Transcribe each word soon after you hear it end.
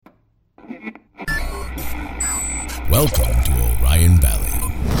Welcome to Orion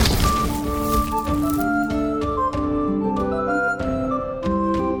Valley.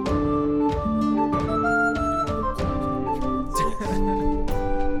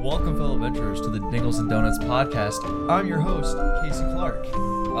 Welcome, fellow adventurers, to the Dingles and Donuts podcast. I'm your host, Casey Clark.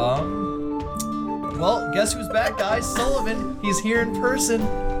 Well, guess who's back, guys? Sullivan. He's here in person.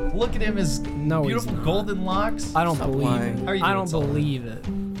 Look at him, his beautiful golden locks. I don't believe it. How are you I doing, don't Sullivan? believe it.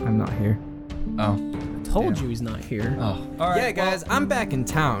 I'm not here. Oh. Told you he's not here. Oh. All right. Yeah, guys, I'm back in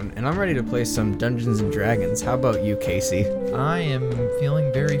town, and I'm ready to play some Dungeons and Dragons. How about you, Casey? I am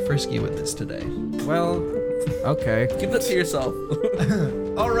feeling very frisky with this today. Well, okay. Keep that to yourself.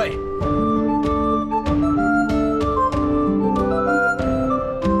 All right.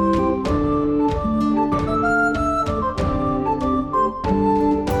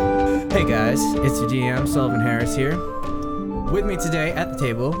 Hey guys, it's your DM, Sullivan Harris here. With me today at the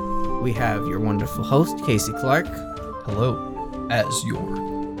table, we have your wonderful host, Casey Clark. Hello, as your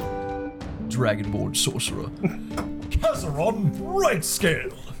Dragonborn sorcerer, Kazaron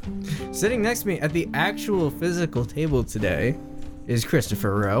Rightscale. Sitting next to me at the actual physical table today is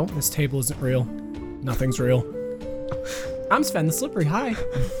Christopher Rowe. This table isn't real. Nothing's real. I'm Sven the Slippery. Hi.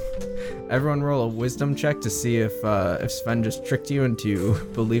 Everyone roll a wisdom check to see if Sven just tricked you into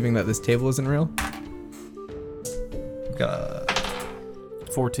believing that this table isn't real.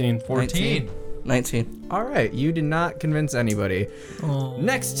 14. 19. All right, you did not convince anybody. Oh.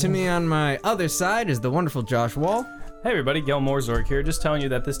 Next to me on my other side is the wonderful Josh Wall. Hey everybody, Gil Morzorg here, just telling you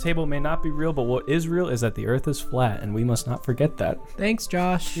that this table may not be real, but what is real is that the earth is flat, and we must not forget that. Thanks,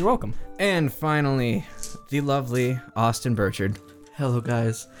 Josh. You're welcome. And finally, the lovely Austin Burchard. Hello,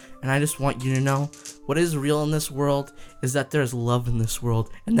 guys. And I just want you to know what is real in this world is that there's love in this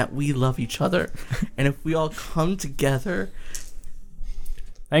world and that we love each other. And if we all come together.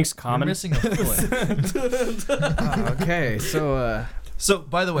 Thanks, You're Common. missing a foot. Okay, so, So,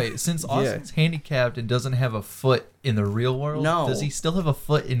 by the way, since Austin's handicapped and doesn't have a foot in the real world, No. does he still have a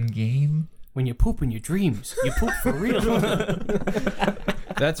foot in game? When you poop in your dreams, you poop for real.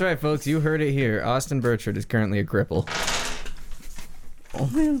 that's right, folks, you heard it here. Austin Burchard is currently a cripple.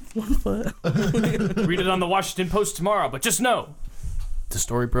 Only one foot. Read it on the Washington Post tomorrow, but just know, the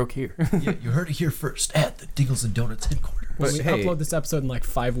story broke here. Yeah, you heard it here first at the Dingles and Donuts headquarters. But we hey, upload this episode in like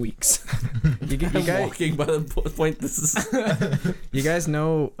 5 weeks. you I'm guys, walking by the point this is. you guys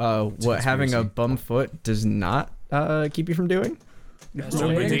know what having a bum foot does not keep you from doing?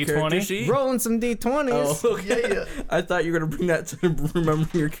 Roll a D20. sheet? Rolling some D20s. Oh, yeah. I thought you were going to bring that to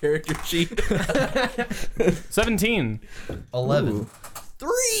remember your character sheet. 17. 11. Ooh.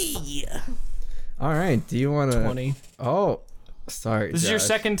 3. All right, do you want to... 20. Oh, sorry, This is your Josh.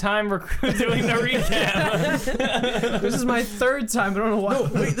 second time doing the recap. This is my third time. I don't know why. No,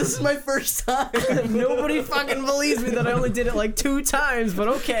 wait, this is my first time. Nobody fucking believes me that I only did it like 2 times, but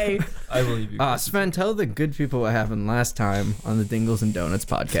okay. I believe you. Sven, tell the good people what happened last time on the Dingles and Donuts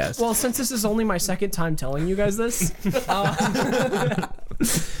podcast. Well, since this is only my second time telling you guys this,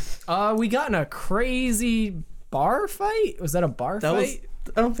 we got in a crazy bar fight. Was that a bar That was. fight?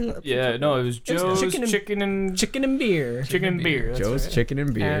 I don't think that. Yeah, no, it was Joe's chicken and- Chicken and beer. Chicken and beer. That's Joe's right. Chicken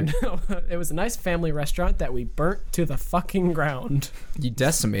and Beer. And it was a nice family restaurant that we burnt to the fucking ground. You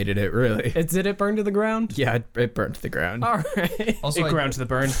decimated it, really. Did it burn to the ground? Yeah, it burnt to the ground. All right. Also, It ground to the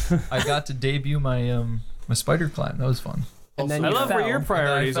burn. I got to debut my my spider climb. That was fun. And then I you love where fell. your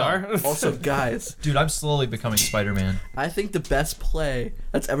priorities And then are. Also, guys, Dude, I'm slowly becoming Spider-Man. I think the best play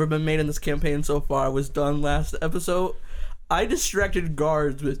that's ever been made in this campaign so far was done last episode. I distracted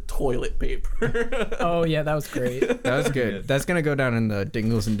guards with toilet paper. Oh yeah, that was great. That was good. That's going to go down in the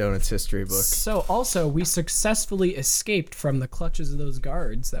Dingles and Donuts history book. So also, we successfully escaped from the clutches of those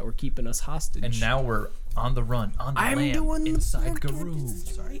guards that were keeping us hostage. And now we're on the run, on the I'm lam, doing the inside podcast. Garou.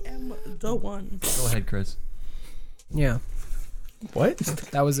 Sorry. I am the one. Go ahead, Chris. yeah, What?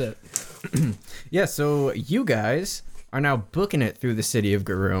 that was it. Yeah, so you guys are now booking it through the city of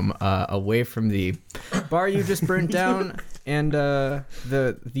Garoom, away from the bar you just burnt down, and the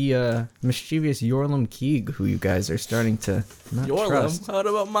mischievous Yax Kiig, who you guys are starting to not Your trust. limb? How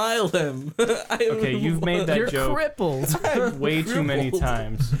about my limb? Okay, you've made that You're joke crippled. way too many crippled.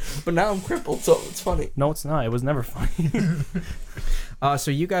 times. But now I'm crippled, so it's funny. No, it's not. It was never funny.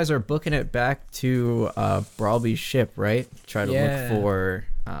 So you guys are booking it back to Brawlby's ship, right? Try to Yeah. look for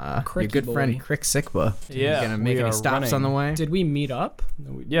your Cricky good boy. friend Krik Sikba. Yeah, You gonna make we any are stops on the running. way? Did we meet up?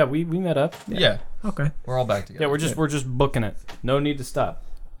 Yeah, we met up. Yeah, Okay. we're all back together. Yeah, we're just booking it. No need to stop.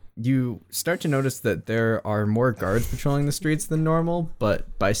 You start to notice that there are more guards patrolling the streets than normal,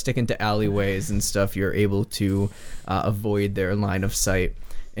 but by sticking to alleyways and stuff, you're able to avoid their line of sight.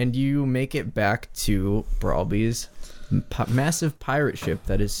 and you make it back to Brawlby's massive pirate ship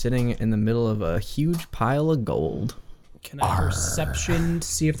that is sitting in the middle of a huge pile of gold. Can I perception to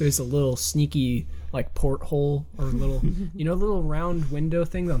see if there's a little sneaky like porthole or a little, little round window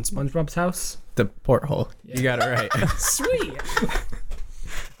thing on SpongeBob's house? The porthole. Yeah. You got it right. Sweet.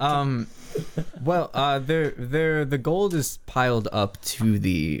 Well, the gold is piled up to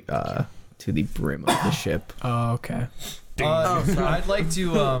the brim of the ship. Oh, okay. I'd like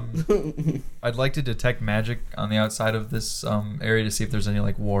to detect magic on the outside of this area to see if there's any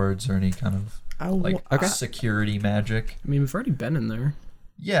like wards or any kind of security magic. I mean, we've already been in there.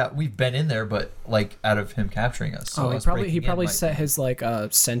 Yeah, we've been in there, but like out of him capturing us. So he probably set his like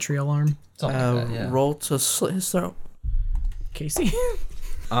sentry alarm. Like that, yeah. Roll to slit his throat. Casey.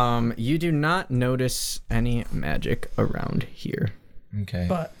 You do not notice any magic around here. Okay.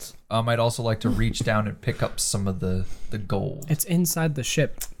 But I'd also like to reach down and pick up some of the gold. It's inside the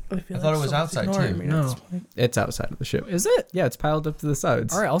ship. I thought it was outside too. No, it's outside of the ship. Is it? Yeah, it's piled up to the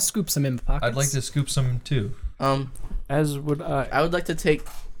sides. All right, I'll scoop some in pockets. I'd like to scoop some too. As would I. I would like to take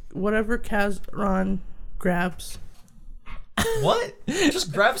whatever Kazran grabs. What?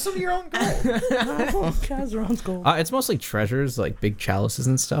 Just grab some of your own gold. Kazran's gold. It's mostly treasures, like big chalices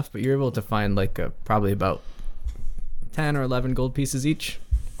and stuff, but you're able to find like probably about 10 or 11 gold pieces each.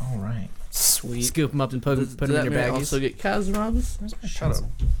 All right. Sweet. Scoop them up and put them in your baggies. Also get Kazran's. Shut up.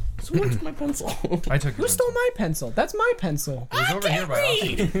 So where's my pencil? I took. Who stole my pencil? That's my pencil. It was over here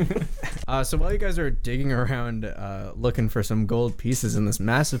by us. So while you guys are digging around looking for some gold pieces in this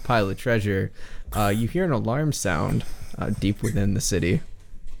massive pile of treasure, you hear an alarm sound deep within the city.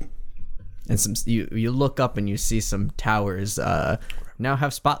 And you look up and you see some towers now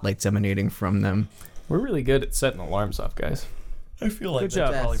have spotlights emanating from them. We're really good at setting alarms off, guys. I feel like Good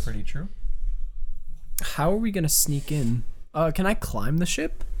that's job. probably pretty true. How are we gonna sneak in? Can I climb the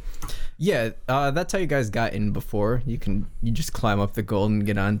ship? Yeah, that's how you guys got in before. You just climb up the gold and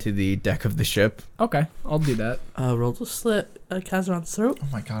get onto the deck of the ship. Okay, I'll do that. Roll to slit Kazran's throat. Oh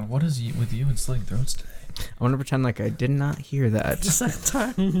my god, what is with you and slitting throats today? I want to pretend like I did not hear that. The second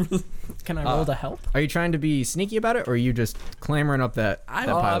time. Can I roll to help? Are you trying to be sneaky about it, or are you just clambering up that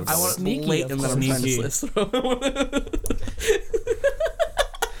pile of I gold? want Sneaky, it late and then I'm trying to slit his throat.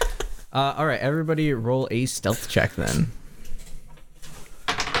 All right, everybody roll a stealth check then.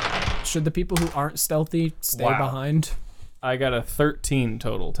 Should the people who aren't stealthy stay Wow. behind? I got a 13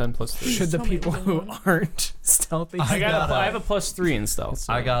 total, 10 plus 3. Should the Tell me people who aren't stealthy I stay got I have a plus 3 in stealth.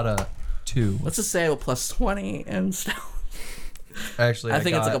 So. I got a 2. Let's just say I have a plus 20 and stuff. Actually, I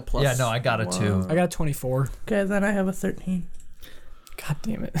think it's like a plus. Yeah, no, I got a 2. I got a 24. Okay, then I have a 13. God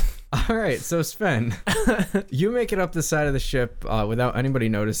damn it. All right, so Sven, you make it up the side of the ship without anybody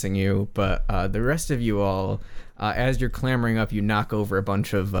noticing you, but the rest of you all, as you're clambering up, you knock over a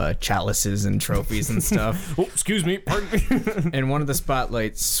bunch of chalices and trophies and stuff. Oh, excuse me. Pardon me. And one of the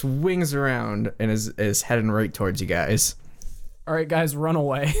spotlights swings around and is heading right towards you guys. All right, guys, run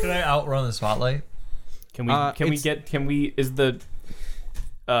away. Can I outrun the spotlight? Can we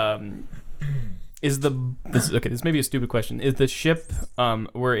this may be a stupid question. Is the ship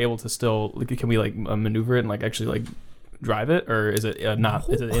we're able to still can we like maneuver it and like actually like drive it, or is it not?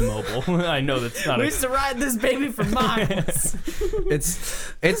 Is it immobile? I know that's not. We used to ride this baby for miles.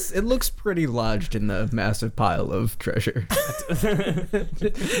 It looks pretty lodged in the massive pile of treasure.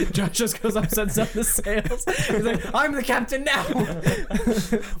 Josh just goes up, sets up the sails. He's like, I'm the captain now.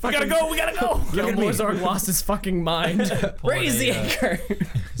 We gotta go. Mozart lost his fucking mind. Raise the anchor.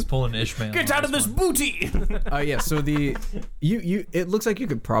 He's pulling Ishmael. Get out of this booty. Yeah. So it looks like you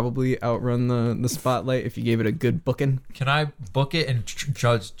could probably outrun the spotlight if you gave it a good booking. Can I book it and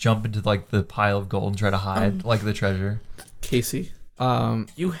just jump into like the pile of gold and try to hide like the treasure? Casey, Um,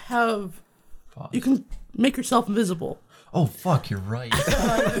 you can make yourself invisible. Oh fuck, you're right.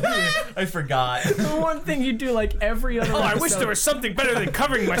 I forgot. The one thing you do like every other Oh, I wish episode. there was something better than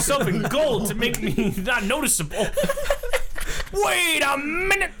covering myself in gold to make me not noticeable. Wait a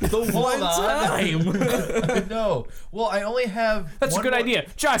minute. Hold on. No. Well, I only have. That's a one good more- idea.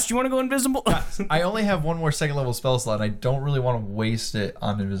 Josh, do you want to go invisible? I only have one more second level spell slot, and I don't really want to waste it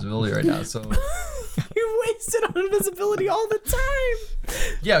on invisibility right now. So You wasted on invisibility all the time.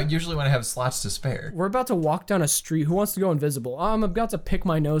 yeah, usually when I have slots to spare. We're about to walk down a street. Who wants to go invisible? I'm about to pick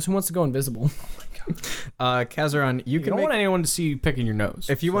my nose. Who wants to go invisible? Kazaron, you You can don't make. want anyone to see you picking your nose.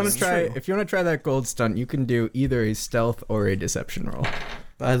 If you want to try that gold stunt, you can do either a stealth or a deception roll.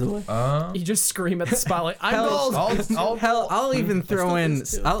 By the way, You just scream at the spotlight. I'm Hell, gold. Hell, I'll even throw in.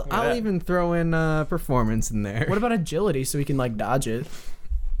 this too. I'll even throw in performance in there. What about agility so we can like dodge it?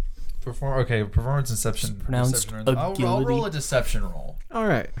 Performance Inception. Pronounced Deception. I'll roll a deception roll. All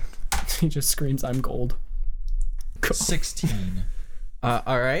right. He just screams, "I'm gold." 16.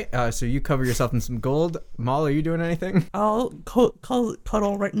 All right. So you cover yourself in some gold. Maul, are you doing anything? I'll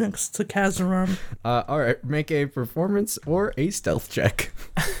cuddle right next to Kazaron. All right. Make a performance or a stealth check.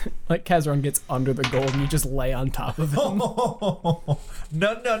 Like Kazaron gets under the gold and you just lay on top of him. No. You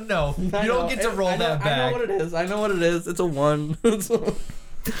don't get to roll that back. I know what it is. It's a 1.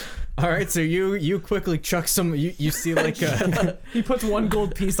 All right. So you quickly chuck some. You see like He puts one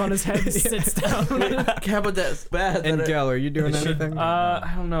gold piece on his head and sits down. Yeah, but that's bad. and Gal, are you doing anything?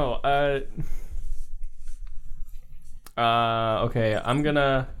 I don't know. Okay,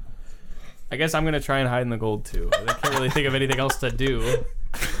 I guess I'm gonna try and hide in the gold too. I can't really think of anything else to do.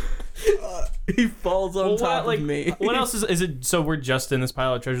 He falls on top of me. What else is it? So we're just in this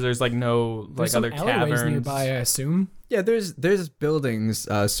pile of treasure. There's like no There's other some alleyways caverns nearby, I assume. Yeah, there's buildings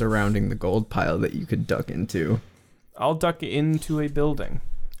surrounding the gold pile that you could duck into. I'll duck into a building.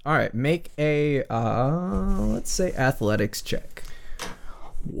 All right, make a let's say athletics check.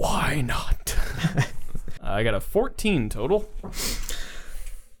 Why not? I got a 14 total.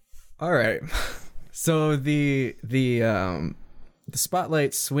 All right, so the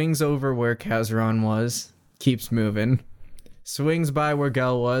spotlight swings over where Kazaron was, keeps moving, swings by where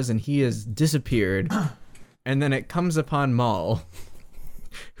Gal was, and he has disappeared. And then it comes upon Maul,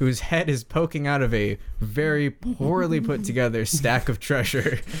 whose head is poking out of a very poorly put together stack of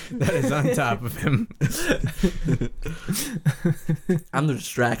treasure that is on top of him. I'm the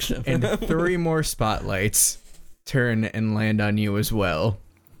distraction. And 3 more spotlights turn and land on you as well.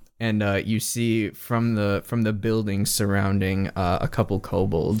 And you see from the building surrounding a couple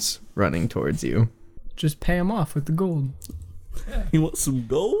kobolds running towards you. Just pay him off with the gold. You want some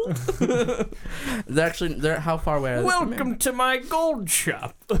gold? They're how far away are they? Welcome to my gold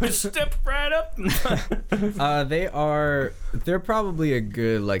shop. Step right up. They're probably a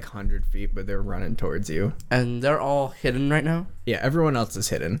good 100 feet, but they're running towards you. And they're all hidden right now? Yeah, everyone else is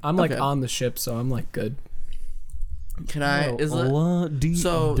hidden. I'm Okay. on the ship, so I'm good. Can I? Is it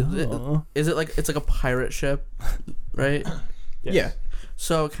like it's like a pirate ship, right? Yes. Yeah.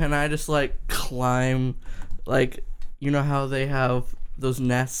 So can I just climb, you know how they have those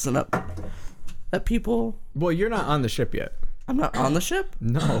nests and up that people? Well, you're not on the ship yet. I'm not on the ship.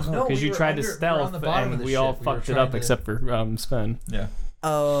 No. Because you tried to stealth and we all fucked it up except for Sven. Yeah.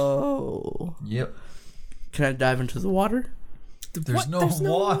 Oh. Yep. Can I dive into the water? There's no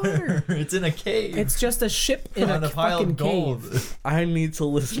water. It's in a cave. It's just a ship in a pile fucking of gold. cave. I need to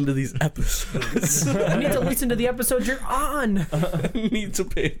listen to these episodes. You need to listen to the episode you're on. I need to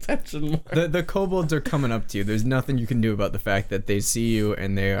pay attention more. The kobolds are coming up to you. There's nothing you can do about the fact that they see you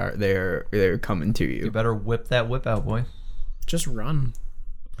and they're coming to you. You better whip that whip out, boy. Just run.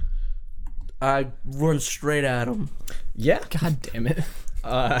 I run straight at them. Yeah. God damn it.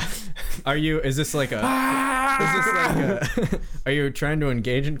 Is this like a are you trying to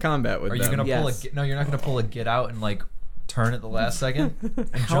engage in combat with Are them? you gonna pull Yes. no, you're not gonna pull a get out and turn at the last second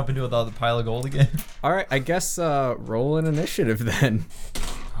and jump into the pile of gold again. All right, I guess roll an initiative then.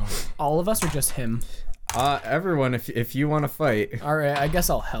 All of us or just him? Everyone, if you want to fight. All right, I guess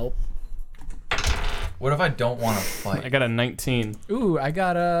I'll help. What if I don't want to fight? I got a 19. Ooh, I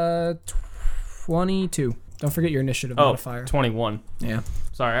got a 22. Don't forget your initiative modifier. 21. Yeah.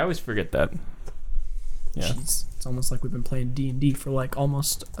 Sorry, I always forget that. Yeah. Jeez, it's almost like we've been playing D&D for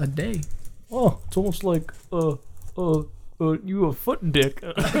almost a day. Oh, it's almost like you a foot dick.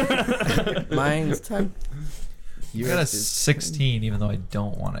 Mine's 10. You got a 16, even though I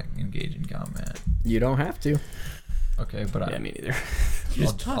don't want to engage in combat. You don't have to. Okay, but Yeah, me neither. You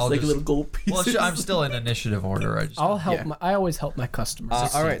just toss little gold pieces. Well, I'm still in initiative order. I'll help. Yeah. I always help my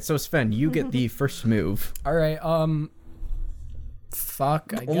customers. All right, so Sven, you get the first move. All right.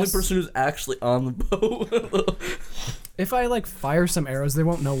 Fuck. I Only guess person who's actually on the boat. if I fire some arrows, they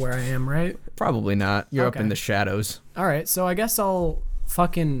won't know where I am, right? Probably not. You're up Okay. in the shadows. All right. So I guess I'll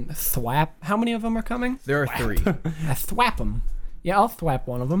fucking thwap. How many of them are coming? There are 3. I thwap them. Yeah, I'll thwap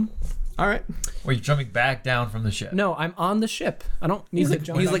one of them. All right. Wait, you're jumping back down from the ship. No, I'm on the ship. I don't need to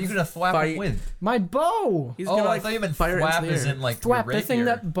jump. He's you gonna thwap fight- him with. My bow. He's Oh, gonna I thought you meant fire it thwap into the as air. in your Thwap, the thing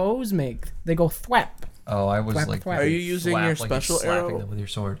rapier. that bows make. They go thwap. Oh, I was Thwap, like. thwap. Are you using thwap, your like you're special slapping arrow? them with your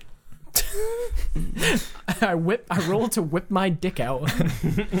sword? I roll to whip my dick out.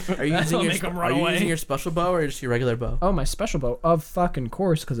 Are you using make 'em run are you away. using your special bow or just your regular bow? Oh, my special bow of fucking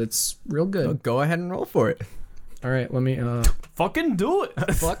course, because it's real So good. go ahead and roll for it. All right, let me. Fucking do it.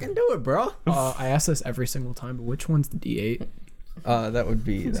 Fucking do it, bro. I ask this every single time, but which one's the D8? That would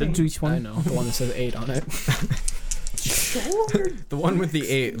be. Send to each I one. know the one that says 8 on it. The one with the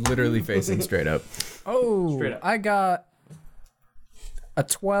 8 literally facing straight up. Oh, Straight up. I got a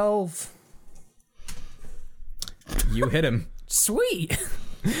 12. You hit him. Sweet.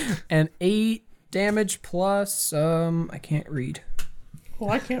 And 8 damage plus, I can't read. Oh,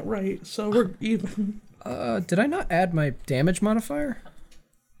 I can't write, so we're even. Did I not add my damage modifier?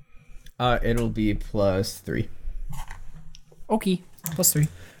 It'll be +3. Okay, +3.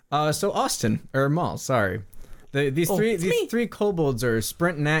 So Austin, or Maul, sorry. These three kobolds are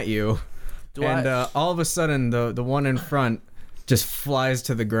sprinting at you. All of a sudden, the one in front just flies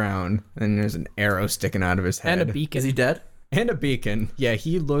to the ground, and there's an arrow sticking out of his head. And a beacon. Is he dead? And a beacon. Yeah,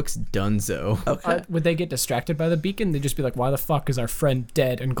 he looks dunzo. Okay. Would they get distracted by the beacon? They'd just be like, why the fuck is our friend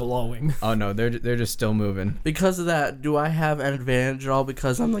dead and glowing? Oh no, they're just still moving. Because of that, do I have an advantage at all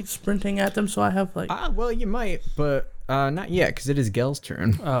because I'm like sprinting at them? So I have like. Well, you might, but not yet, because it is Gel's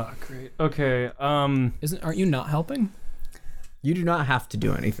turn. Oh, great. Okay. Aren't you not helping? You do not have to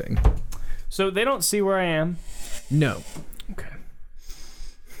do anything. So they don't see where I am. No.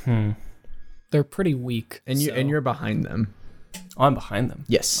 Okay. They're pretty weak. And you're behind them. Oh, I'm behind them.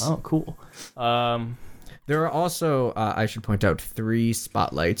 Yes. Oh, cool. There are also, I should point out, 3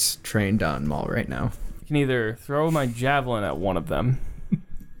 spotlights trained on Maul right now. I can either throw my javelin at one of them,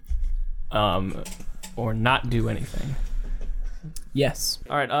 or not do anything. Yes.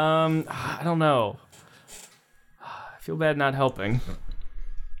 All right. I don't know. I feel bad not helping.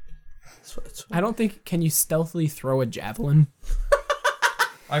 I don't think. Can you stealthily throw a javelin?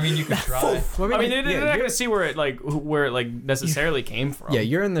 I mean, you could try. I mean, they're not gonna see where it necessarily came from. Yeah,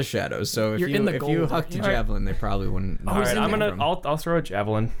 you're in the shadows, so if You're in the if you gold, hucked a right? javelin, they probably wouldn't. All right. know. I'll throw a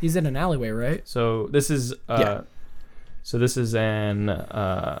javelin. He's in an alleyway, right? So this is Yeah. So this is an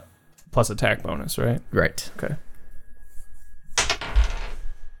plus attack bonus, right? Right. Okay.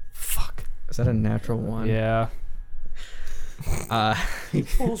 Fuck. Is that a natural 1? Yeah. He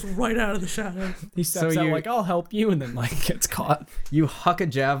falls right out of the shadows. He steps out like, I'll help you, and then like gets caught. You huck a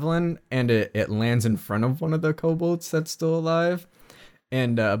javelin, and it lands in front of one of the kobolds that's still alive,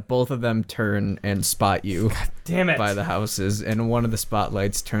 and both of them turn and spot you. God damn it. By the houses, and one of the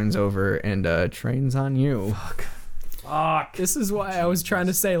spotlights turns over and trains on you. Fuck. This is why I was trying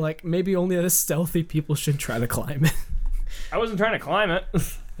to say, like, maybe only the stealthy people should try to climb it. I wasn't trying to climb it.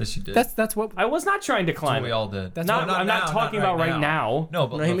 Yes, you did. That's what I was not trying to That's climb what we it. all did. That's I'm not talking about right now. No,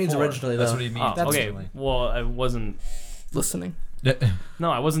 but No, he means before. originally, That's though. what he means. Oh, okay. originally. Well, I wasn't. Listening. No,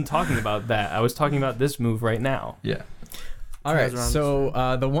 I wasn't talking about that. I was talking about this move right now. Yeah. All right, so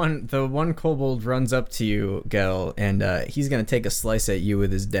the one kobold runs up to you, Gel, and he's gonna take a slice at you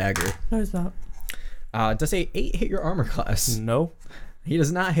with his dagger. No, he's not. Does a 8 hit your armor class? No. He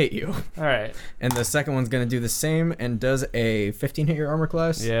does not hit you. All right. And the second one's gonna do the same. And does a 15 hit your armor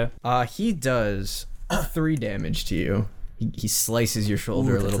class? Yeah. He does 3 damage to you. He slices your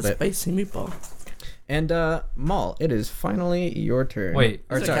shoulder a little bit. Spicy meatball. And Maul, it is finally your turn. Wait,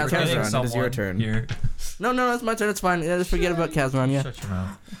 or sorry, Kazran, it is your turn. Here. No, that's my turn. It's fine. Yeah, just forget about Kazran. Yeah. Shut your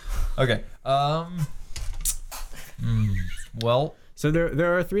mouth. Okay. Well. So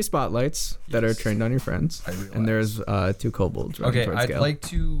there are 3 spotlights that are trained on your friends, I realize. and there's 2 kobolds running Okay, towards I'd Gale. like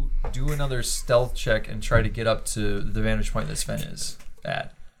to do another stealth check and try to get up to the vantage point that Sven is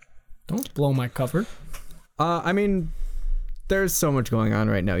at. Don't blow my cover. I mean, there's so much going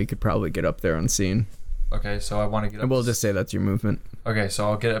on right now. You could probably get up there unseen. Okay, so I want to get up. And we'll just say that's your movement. Okay, so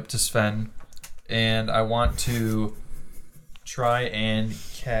I'll get up to Sven, and I want to try and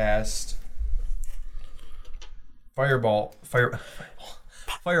cast Firebolt.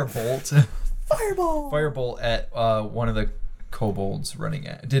 Firebolt at one of the kobolds running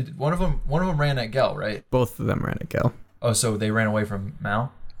at. Did one of them ran at Gel, right? Both of them ran at Gale. Oh, so they ran away from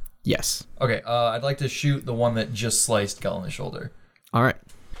Mao? Yes. Okay, I'd like to shoot the one that just sliced Gel in the shoulder. All right.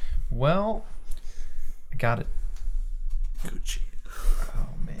 Well, I got it. Gucci. Oh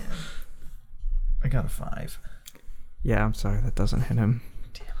man, I got a 5. Yeah, I'm sorry. That doesn't hit him.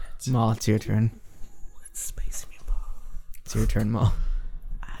 Damn it. Maul, it's your turn. It's spicy meatball. It's your turn, Maul.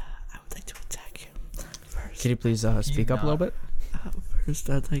 I would like to attack him first. Can you please speak up a little bit? First,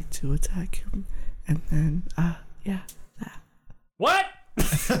 I'd like to attack him, and then, yeah, that. What?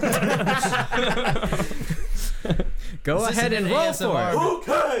 Go ahead and roll for it.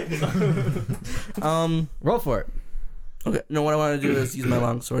 Okay. Roll for it. Okay. No, what I want to do is use my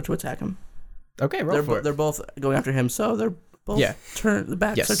longsword to attack him. Okay, roll for it. They're both going after him, so they're both the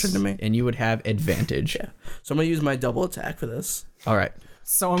backs are turned to me. And you would have advantage. Yeah. So I'm gonna use my double attack for this. All right.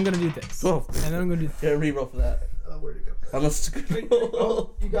 So I'm gonna do this. Oh, And then I'm gonna do yeah, reroll for that. Where'd it go? Unless it's a good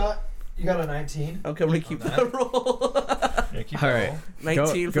roll. You got a 19. Okay, I'm gonna keep that roll. Yeah, keep All that right. roll.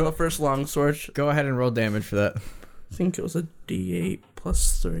 19 for the first longsword. Go ahead and roll damage for that. I think it was a D8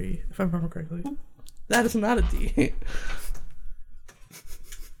 plus 3, if I remember correctly. That is not a D8.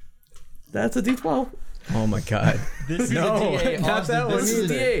 That's a D12. Oh my god. This is a D8. Not that one. This is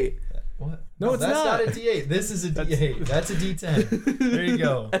a D8. What? No, it's that's not. a D8. This is a D8. That's a D10. There you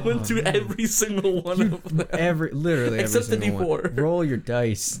go. I went through every single one of them. Literally Except the every single D4. one. Roll your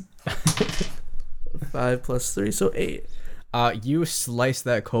dice. 5 plus 3, so 8. You slice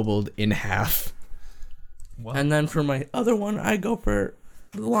that kobold in half. What? And then for my other one, I go for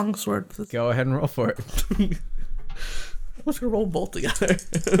the longsword. Go ahead and roll for it. I'm just gonna roll both together.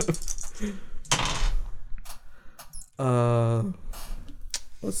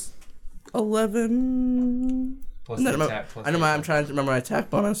 What's 11? Plus No, the no, attack. Plus I know the I'm trying to remember my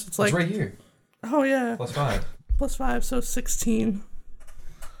attack bonus. It's like It's right here. Oh yeah, Plus 5. plus 5, so 16.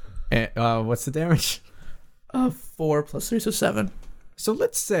 And, what's the damage? 4 plus 3, so 7. So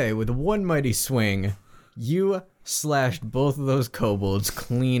let's say with one mighty swing, you slashed both of those kobolds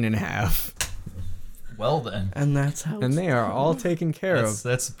clean in half. Well then. And that's how. And they are all taken care of.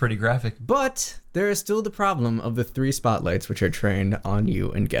 That's pretty graphic. But there is still the problem of the 3 spotlights which are trained on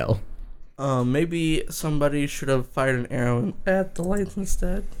you and Gel. Maybe somebody should have fired an arrow at the lights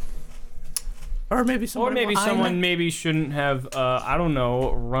instead. Or maybe someone. Maybe shouldn't have, I don't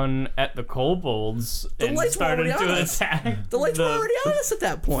know, run at the kobolds and lights were started already on to us. attack. The lights were already on us at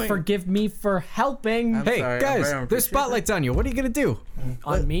that point. Forgive me for helping. I'm Hey, sorry, I guys, very there's appreciate spotlights on you. What are you going to do?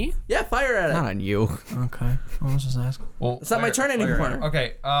 On me? Yeah, fire at it. Not on you. Okay. I was just asking. Well, It's not my turn anymore.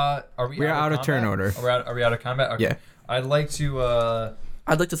 Okay. Are we? We're out of combat? turn order. Are we out of combat? Okay. Yeah. I'd like to.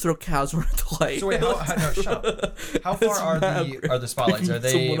 I'd like to throw cows at the light. So wait, no, shut up. How far are the spotlights? Are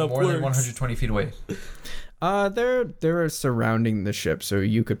they Someone more than upwards. 120 feet away? They're surrounding the ship, so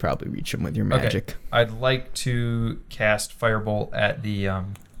you could probably reach them with your magic. Okay. I'd like to cast Firebolt at the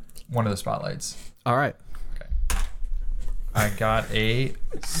one of the spotlights. All right. I got a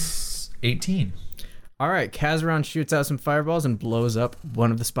 18. All right. Kazaron shoots out some fireballs and blows up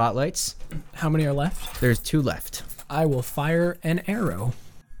one of the spotlights. How many are left? There's 2 left. I will fire an arrow.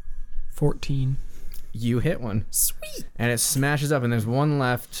 14. You hit one. Sweet. And it smashes up, and there's one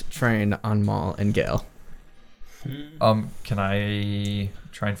left trained on Maul and Gale. Can I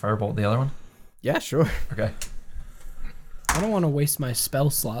try and Firebolt the other one? Yeah, sure. Okay. I don't want to waste my spell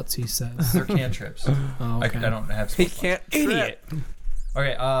slots, he says. They're cantrips. Oh, okay. I don't have He spell slots. can't. Idiot.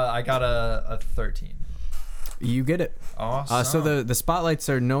 Okay, I got a 13. You get it. Awesome. So the spotlights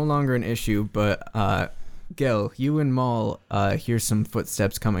are no longer an issue, but Gil, you and Maul hear some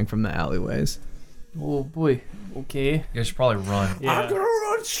footsteps coming from the alleyways. Oh boy. Okay. You guys should probably run. Yeah. I'm gonna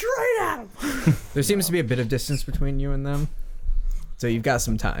run straight at him. There seems to be a bit of distance between you and them, so you've got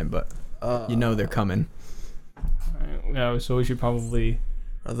some time, but you know they're coming. Alright, yeah, so we should probably.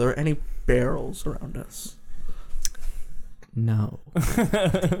 Are there any barrels around us? No.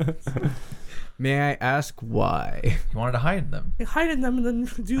 May I ask why? You wanted to hide them. You hide in them and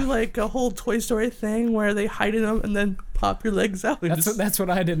then do like a whole Toy Story thing where they hide in them and then pop your legs out. And That's what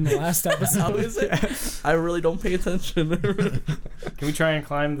I did in the last How episode. is it? I really don't pay attention. Can we try and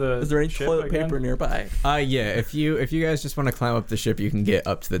climb the Is there any ship toilet again? paper nearby? Yeah. If you guys just want to climb up the ship, you can get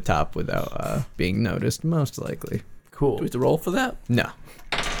up to the top without being noticed, most likely. Cool. Do we have to roll for that? No.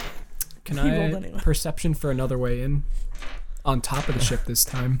 Can He rolled I anyway. perception for another way in? On top of the ship this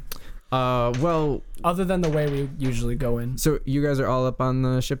time. Well, Other than the way we usually go in. so you guys are all up on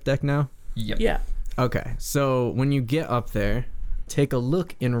the ship deck now? Yep. Yeah. Okay. So when you get up there, take a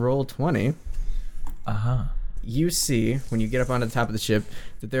look in roll 20. Uh-huh. You see, when you get up onto the top of the ship,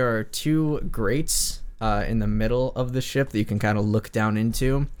 that there are 2 grates in the middle of the ship that you can kind of look down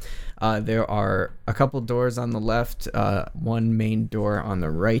into. There are a couple doors on the left, one main door on the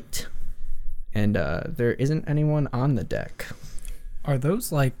right, and there isn't anyone on the deck. Are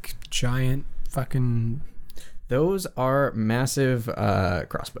those like giant fucking... Those are massive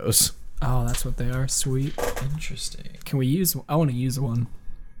crossbows. Oh, that's what they are. Sweet. Interesting. Can we use... I want to use one.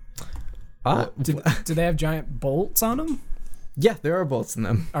 Do they have giant bolts on them? Yeah, there are bolts in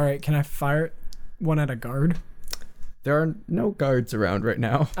them. All right, can I fire one at a guard? There are no guards around right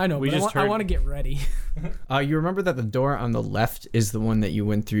now. I know, We but just I heard- want to get ready. You remember that the door on the left is the one that you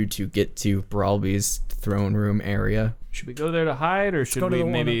went through to get to Brawlby's throne room area? Should we go there to hide, or should go to we the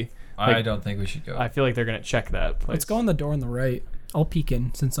one maybe? I don't think we should go. I feel like they're gonna check that place. Let's go on the door on the right. I'll peek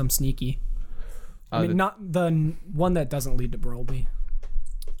in since I'm sneaky. I mean, not the one that doesn't lead to Brawlby.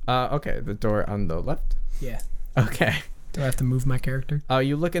 Okay, the door on the left? Yeah. Okay. Do I have to move my character?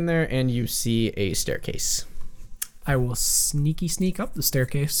 You look in there and you see a staircase. I will sneak up the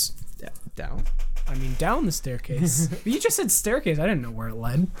staircase. Down. I mean, down the staircase. You just said staircase. I didn't know where it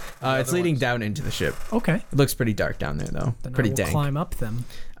led. It's leading down into the ship. Okay. It looks pretty dark down there, though. Then Pretty I will dank. climb up them.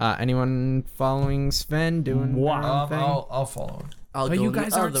 Anyone following Sven doing their own thing? I'll follow him. I'll Oh, go you the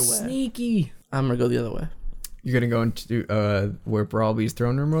guys aren't other way. sneaky. I'm gonna go the other way. You're gonna go into where Brawlby's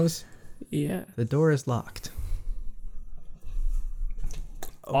throne room was? Yeah. The door is locked.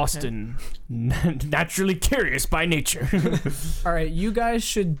 Austin, naturally curious by nature. All right, you guys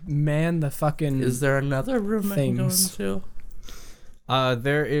should man the fucking. Is there another room I can go Things. into?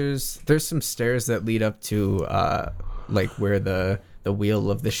 There's some stairs that lead up to like where the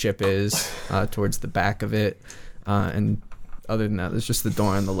wheel of the ship is, towards the back of it, and other than that, there's just the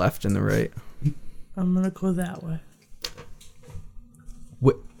door on the left and the right. I'm gonna go that way.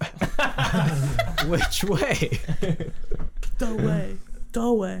 Which way? The way.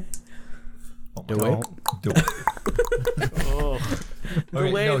 The way. The way?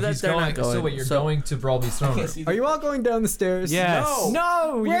 The way that they're not going. So wait, you're going to Brawlby's throne room. Are you all going down the stairs? Yes.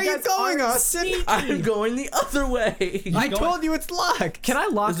 No, Where are you guys going, aren't Austin? sneaky. I'm going the other way. I told you it's locked. Can I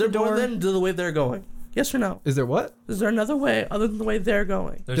lock Is there the door? more than the way they're going? Yes or no? Is there what? Is there another way other than the way they're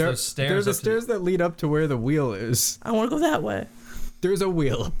going? There's those stairs. There's the up to stairs that lead up to where the wheel is. I want to go that way. There's a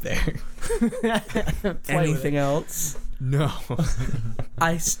wheel up there. Anything else? No.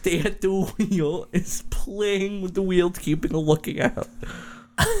 I stay at the wheel, is playing with the wheel, keeping a looking out.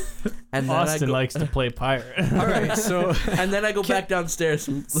 And then Austin I go, likes to play pirate. All right, so and then I go back downstairs.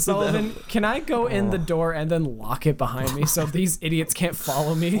 And Sullivan, can I go in the door and then lock it behind me so these idiots can't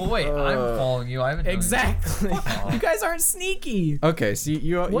follow me? Well, wait, I'm following you. I haven't done Exactly. You guys aren't sneaky. okay, so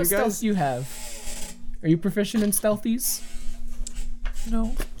you What stealth guys do you have? Are you proficient in stealthies?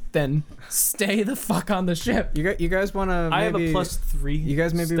 No. Then stay the fuck on the ship. you guys want to I have a +3. You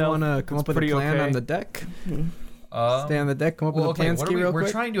guys maybe stealth. want to come It's up with a pretty plan okay. on the deck? Stay on the deck, come up Well, with a okay, plan what ski are we, real we're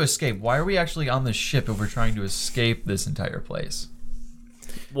quick. trying to escape. Why are we actually on the ship if we're trying to escape this entire place?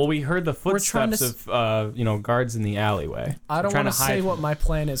 Well, we heard the We're trying footsteps to of guards in the alleyway. I don't Trying want to hide say from what my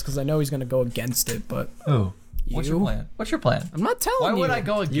plan is because I know he's going to go against it, but Oh. What's your You? plan? What's your plan? I'm not telling Why you. would I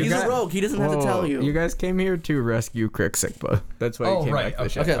go against He's guys- a rogue. He doesn't have to tell you. You guys came here to rescue Krik Sikpa. That's why you Oh, came right. back to the Okay.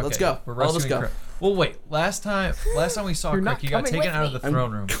 ship. Okay, let's go. We're All of us rescuing go. Krik. Well, wait. Last time we saw You're Krik, not you got coming taken with out of the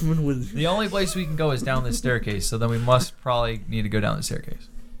throne room. Coming with The only place we can go is down the staircase, so then we must probably need to go down the staircase.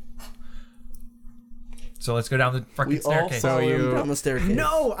 So let's go down the We fucking all staircase. follow him you- down the staircase.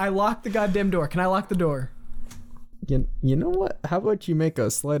 No, I locked the goddamn door. Can I lock the door? You know what? How about you make a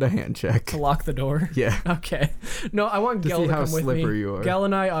sleight of hand check? To lock the door? Yeah. Okay. No, I want To Gel see to how come with me. slippery you are. Gel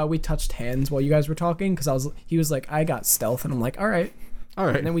and I, we touched hands while you guys were talking because he was like, I got stealth, and I'm like, all right. All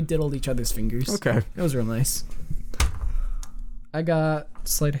right. And then we diddled each other's fingers. Okay. It was real nice. I got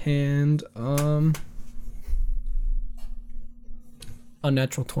sleight of hand.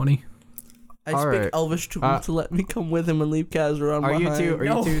 Unnatural 20. I All speak right. Elvish to him to let me come with him and leave Kazaron Are behind.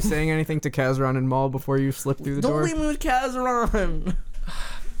 you two saying anything to Kazaron and Maul before you slip through the Don't door? leave me with Kazaron.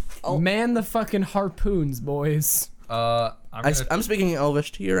 Oh. Man the fucking harpoons, boys. I'm speaking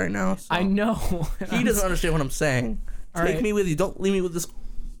Elvish to you right now. So. I know. He doesn't understand what I'm saying. All Take right. me with you. Don't leave me with this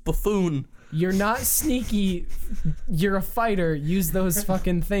buffoon. You're not sneaky. You're a fighter. Use those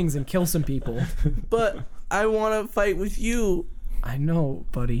fucking things and kill some people. But I want to fight with you. I know,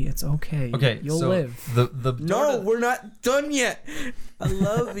 buddy. It's okay. Okay, You'll so live. The door No, to- we're not done yet. I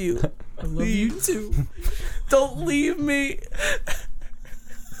love you. I love you too. Don't leave me.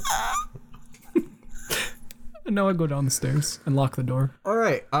 Now I go down the stairs and lock the door. All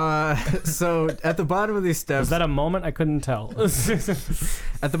right. So at the bottom of these steps, Was that a moment? I couldn't tell.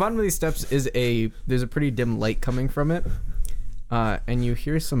 at the bottom of these steps there's a pretty dim light coming from it, and you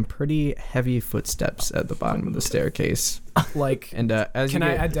hear some pretty heavy footsteps at the bottom of the staircase. Like, And as can you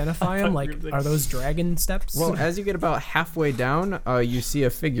I get, identify them? Like, are those dragon steps? well, as you get about halfway down, you see a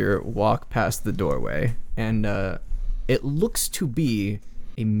figure walk past the doorway, and it looks to be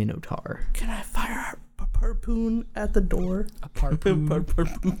a minotaur. Can I fire a harpoon at the door? a harpoon.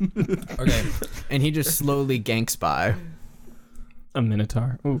 Harpoon. Okay. And he just slowly ganks by. A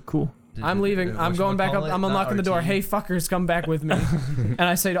minotaur. Oh, cool. I'm leaving. I'm going back up. I'm unlocking the door. Hey, fuckers, come back with me. And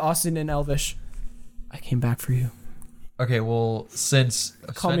I say to Austin in Elvish, I came back for you. Okay, well, since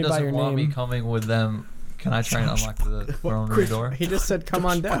Call Sven me by doesn't your want me name. coming with them, can I try and unlock the throne room door? He just said, "Come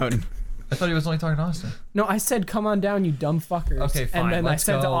on down." I thought he was only talking to Austin. No, I said, come on down, you dumb fuckers. Okay, fine, And then let's I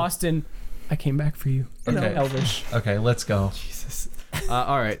said to go. Austin, I came back for you. You know, Okay. Elvish. Okay, let's go. Jesus.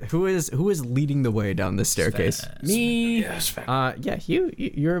 All right. Who is leading the way down this staircase? Me. Yeah,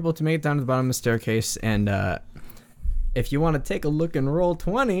 you're able to make it down to the bottom of the staircase, and if you want to take a look and roll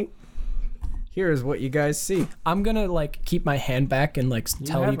 20, here's what you guys see. I'm gonna like keep my hand back and like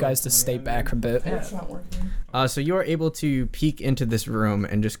tell you guys to stay back a bit. It's not working. So you are able to peek into this room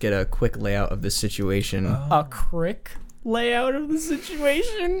and just get a quick layout of the situation. A Krik layout of the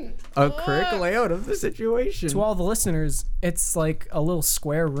situation. A quick layout of the situation. To all the listeners, it's like a little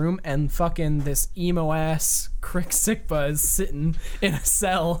square room, and fucking this emo ass Krik Sikba is sitting in a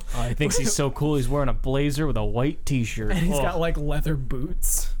cell. Oh, he thinks he's so cool. He's wearing a blazer with a white t-shirt. And he's got like leather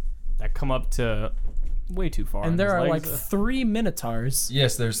boots. That come up to way too far. And there are like legs. 3 minotaurs.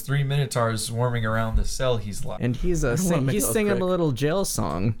 Yes, there's 3 minotaurs swarming around the cell he's locked. And he's singing a little jail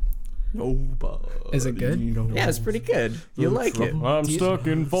song. Nobody. Is it good? Yeah, it's pretty good. You like it. I'm stuck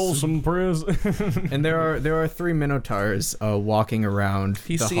in Folsom prison. And there are 3 minotaurs walking around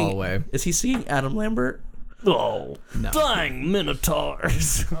the hallway. Is he seeing Adam Lambert? Oh, No. dang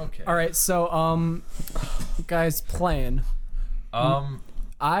minotaurs. Okay. All right, so guys, plan.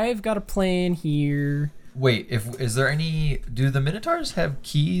 I've got a plan here. Wait, is there any? Do the minotaurs have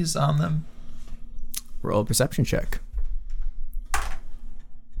keys on them? Roll a perception check.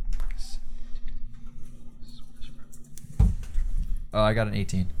 I got an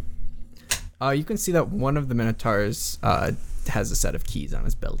 18. You can see that one of the minotaurs has a set of keys on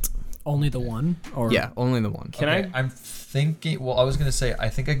his belt. Only the one? Or Yeah, only the one. Can I'm thinking. Well, I was gonna say I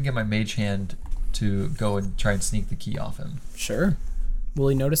think I can get my mage hand to go and try and sneak the key off him. Sure. Will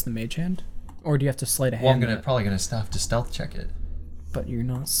he notice the mage hand? Or do you have to sleight of Well, I'm hand? probably gonna have to stealth check it. But you're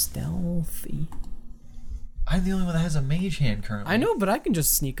not stealthy. I'm the only one that has a mage hand currently. I know, but I can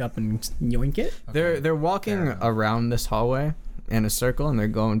just sneak up and yoink it. They're walking around this hallway in a circle, and they're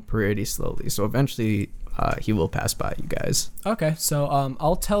going pretty slowly. So eventually, he will pass by you guys. Okay, so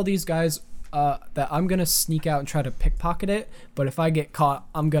I'll tell these guys that I'm gonna sneak out and try to pickpocket it. But if I get caught,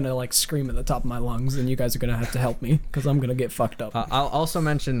 I'm gonna like scream at the top of my lungs, and you guys are gonna have to help me because I'm gonna get fucked up. I'll also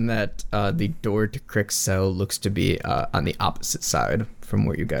mention that the door to Krik's cell looks to be on the opposite side from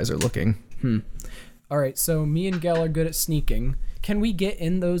where you guys are looking. All right, so me and Gel are good at sneaking. Can we get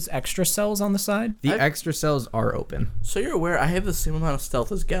in those extra cells on the side? The extra cells are open. So you're aware I have the same amount of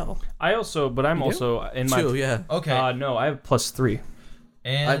stealth as Gal. I'm also in my. 2, yeah. Okay. No, I have +3.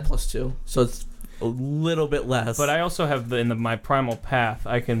 And I have +2, so it's a little bit less. But I also have my primal path.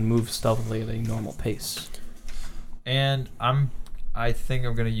 I can move stealthily at a normal pace. And I think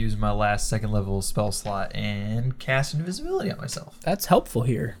I'm gonna use my last 2nd level spell slot and cast invisibility on myself. That's helpful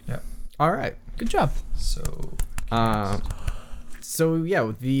here. Yeah. All right. Good job. So. So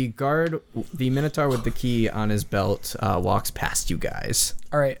yeah, the minotaur with the key on his belt walks past you guys.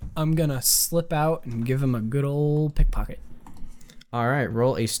 All right, I'm gonna slip out and give him a good old pickpocket. All right,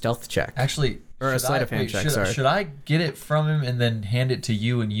 roll a stealth check. Actually, Or a sleight of hand check, sorry. Should I get it from him and then hand it to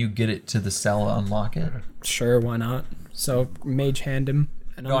you, and you get it to the cell and unlock it? Sure, why not? So mage hand him.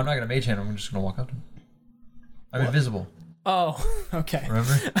 And No, I'm not gonna mage hand him. I'm just gonna walk up to him. I'm invisible. Oh, okay.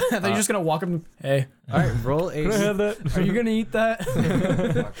 Remember? I thought you're just gonna walk up and hey, All right, roll a that? are you gonna eat that?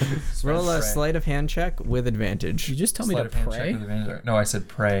 roll a sleight of hand check with advantage. You just tell me Sleight to of hand check pray. with advantage. No, I said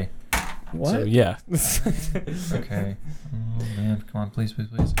pray. What? So yeah. Okay. Oh man, come on, please, please,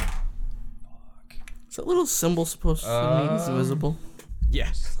 please. Is that little symbol supposed to mean he's invisible?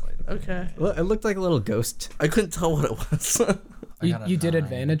 Yes. Okay. Well, it looked like a little ghost. I couldn't tell what it was. You did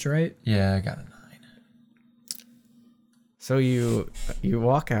advantage, right? Yeah, I got a 9. So you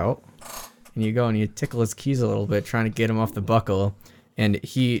walk out and you go and you tickle his keys a little bit, trying to get him off the buckle, and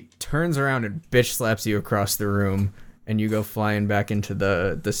he turns around and bitch slaps you across the room, and you go flying back into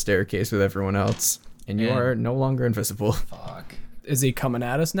the staircase with everyone else, and you are no longer invisible. Fuck. Is he coming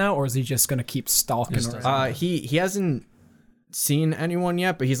at us now, or is he just gonna keep stalking around? He hasn't seen anyone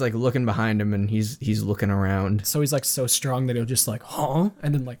yet, but he's like looking behind him and he's looking around. So he's like so strong that he'll just like, huh?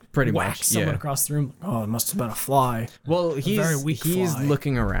 And then like Pretty whack much, someone yeah. across the room. Oh, it must have been a fly. Well, very weak he's fly.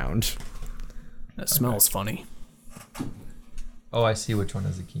 looking around. That smells funny. Oh, I see which one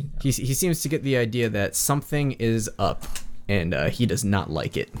is the key. Now. He seems to get the idea that something is up, and he does not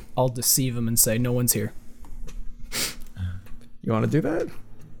like it. I'll deceive him and say no one's here. You want to do that?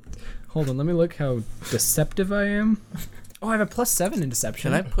 Hold on, let me look how deceptive I am. Oh, I have a +7 in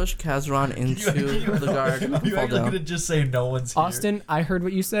deception. Can I push Kazran into the guard and You fall actually down? could just say no one's here. Austin, I heard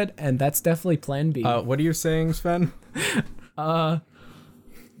what you said, and that's definitely Plan B. What are you saying, Sven? No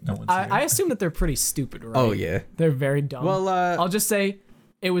one's here. I assume that they're pretty stupid, right? Oh yeah. They're very dumb. Well, I'll just say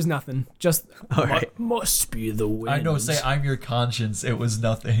it was nothing. Just all right. must be the wind. I know. Say I'm your conscience. It was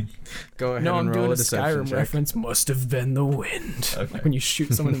nothing. Go ahead No, and I'm roll doing a a deception Skyrim check. reference. Must have been the wind. Okay. Like when you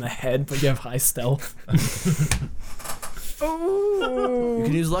shoot someone in the head, but you have high stealth. You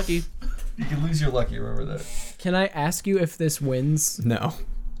can use lucky. You can lose your lucky. Remember that. Can I ask you if this wins? No.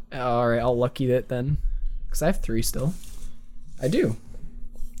 All right, I'll lucky it then, because I have 3 still. I do.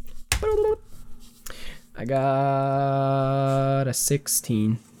 I got a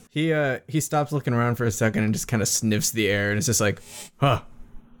 16. He stops looking around for a second and just kind of sniffs the air and is just like, huh,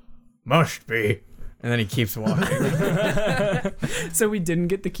 must be. And then he keeps walking. So we didn't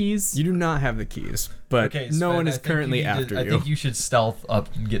get the keys? You do not have the keys, but no one is currently after you. I think you should stealth up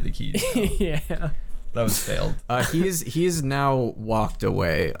and get the keys. Yeah. That was failed. He's now walked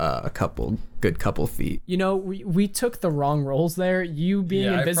away a good couple feet. You know, we took the wrong rolls there. You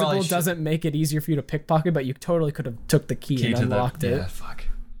being invisible doesn't make it easier for you to pickpocket, but you totally could have took the key and unlocked it. Yeah, fuck.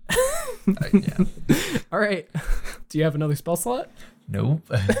 All right. Do you have another spell slot? Nope.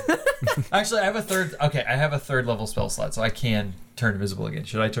 Actually, I have a third. Okay, I have a 3rd level spell slot, so I can turn invisible again.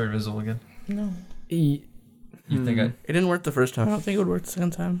 Should I turn invisible again? No. You think I? It didn't work the first time. I don't think it would work the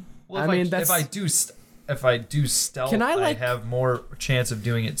second time. Well, if I do stealth, I have more chance of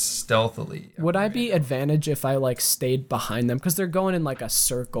doing it stealthily. Would I be advantage if I like stayed behind them? Because they're going in like a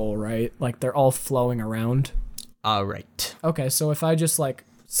circle, right? Like they're all flowing around. Right. Okay, so if I just like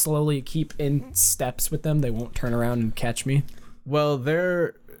slowly keep in steps with them, they won't turn around and catch me. Well,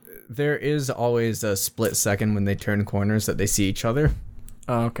 there is always a split second when they turn corners that they see each other.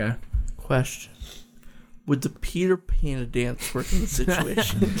 Oh, okay. Question. Would the Peter Pan dance work in the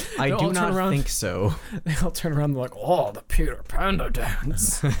situation? I do not think so. They all turn around and they're like, oh, the Peter Panda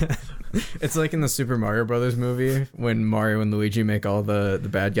dance. It's like in the Super Mario Brothers movie when Mario and Luigi make all the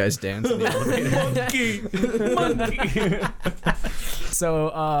bad guys dance in the elevator. Monkey!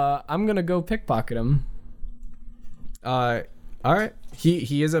 So I'm going to go pickpocket him. All right.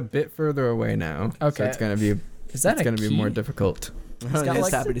 He is a bit further away now. Okay. So it's gonna be be more difficult. He's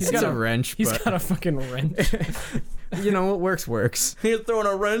got a wrench. He's got a fucking wrench. You know what works. He's throwing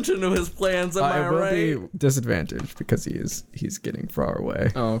a wrench into his plans. Am I will right? be disadvantaged because he's getting far away.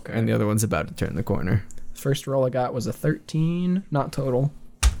 Oh, okay. And the other one's about to turn the corner. First roll I got was a 13, not total.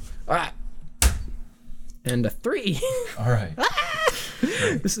 Ah. And a 3. All right.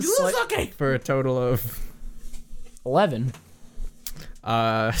 This is okay. For a total of 11.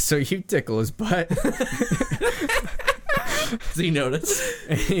 So you tickle his butt. Does he notice?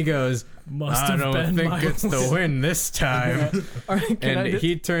 And he goes, I don't think it's the win this time. Right, and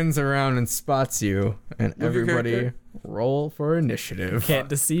he turns around and spots you, and everybody roll for initiative. Can't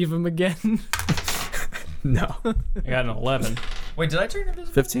deceive him again. No. I got an 11. Wait, did I turn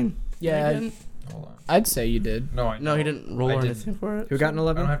invisible? 15. Yeah, Hold on. I'd say you did. No, No, he didn't roll I or didn't. anything for it. Who got an I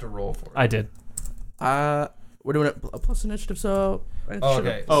 11? don't have to roll for it. I did. We're doing a plus initiative, so. Oh,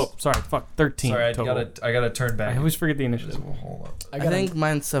 okay. Oh, sorry. Fuck. 13 Sorry, total. I gotta turn back. I always forget the initiative. Invisible. Hold up. I think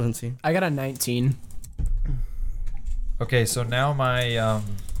mine's 17. I got a 19. Okay, so now my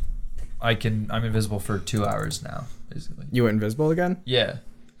I'm invisible for 2 hours now, basically. You went invisible again? Yeah,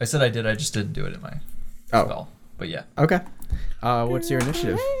 I said I did. I just didn't do it in my spell. But yeah, Okay. What's your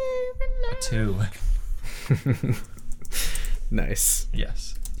initiative? a 2. Nice.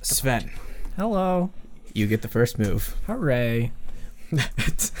 Yes. Sven, Hello. you get the first move. Hooray.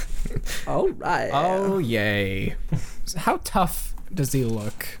 All right. Oh, yay. So how tough does he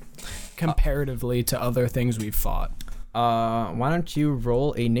look comparatively to other things we've fought? Why don't you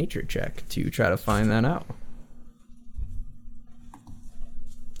roll a nature check to try to find that out?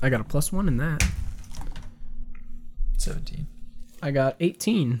 I got a +1 in that. 17. I got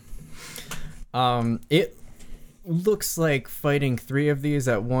 18. It looks like fighting 3 of these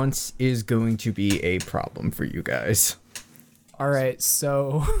at once is going to be a problem for you guys. All right,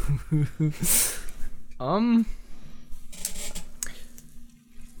 so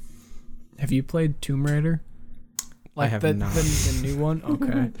have you played Tomb Raider? I have not. The new one?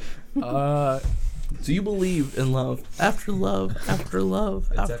 Okay. Do you believe in love after love after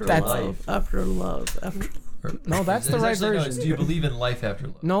love after That's love after love after? No, that's the It's right actually- no, version. it's, do you believe in life after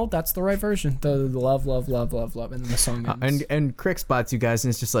love? No, that's the right version. The love, love, love, love, love, and then the song ends. And Krik spots you guys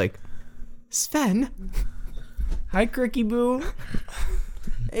and it's just like, Sven. Hi, Kricky Boo.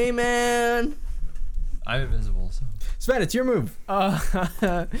 Hey, man. I'm invisible, so. Sven, it's your move.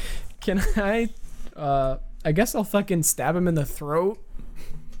 Can I? I guess I'll fucking stab him in the throat.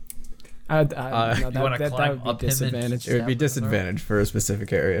 No, you wanna that climb would be up him and disadvantage. It would be Stab him in the throat? disadvantage for a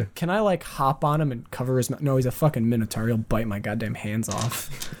specific area. Can I like hop on him and cover his mouth? No, he's a fucking minotaur. He'll bite my goddamn hands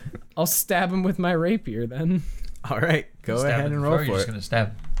off. I'll stab him with my rapier then. All right, go Stab ahead him in and the roll throat, for You're it. just gonna stab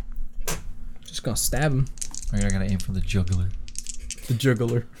him. Just gonna stab him. Or you're not gonna aim for the jugular. The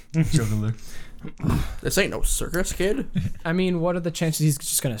juggler. Jugular. This ain't no circus, kid. I mean, what are the chances he's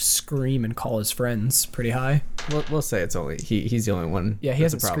just gonna scream and call his friends? Pretty high. We'll say it's only he's the only one. Yeah, he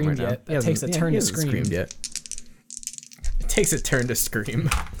that's hasn't a problem screamed right now. yet. He That takes a hasn't- turn he to hasn't scream. Screamed yet. takes a turn to scream.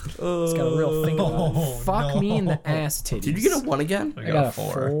 It's got a real think about it. Fuck me in the ass titties. Did you get a 1 again? I got a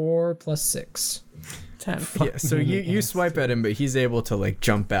 4 plus 6. 10. Yeah, so you swipe at him, but he's able to like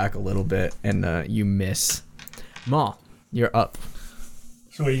jump back a little bit, and you miss. Maul, you're up.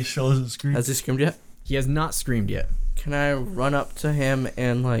 So he still hasn't screamed. Has he screamed yet? He has not screamed yet. Can I run up to him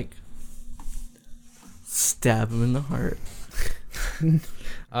and like stab him in the heart?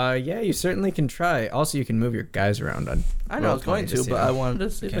 Yeah, you certainly can try. Also, you can move your guys around. I know I was going to, but I wanted to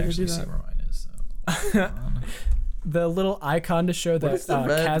see if I could do see that. where mine is. So. The little icon to show What that does the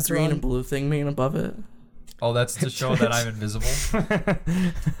red, green, and Kazron. blue thing mean above it? Oh, that's to show that I'm invisible.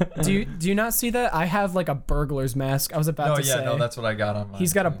 Do you not see that? I have like a burglar's mask. I was about to say. No, that's what I got on mine.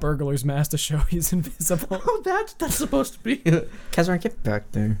 He's got a burglar's mask to show he's invisible. Oh, that's supposed to be. Kazran, get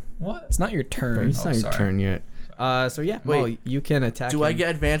back there. What? It's not your turn. It's not your turn yet. So yeah, Wait, well, you can attack. Do I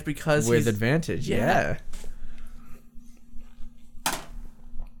get advantage because with he's... advantage? Yeah.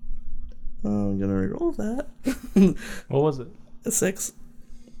 I'm gonna reroll that. What was it? A 6.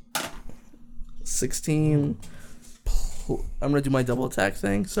 16. I'm gonna do my double attack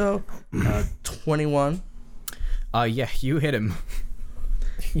thing. So, 21. Yeah, you hit him.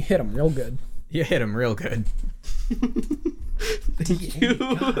 You hit him real good. You hit him real good. Thank you. You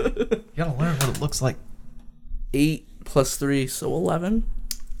gotta learn what it looks like. 8 plus 3, so 11.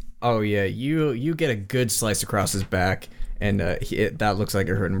 Oh yeah, you get a good slice across his back, and that looks like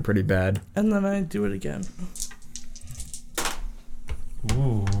it hurt him pretty bad. And then I do it again.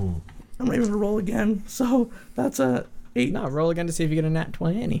 Ooh. I'm not even gonna roll again. So that's a 8. No, roll again to see if you get a nat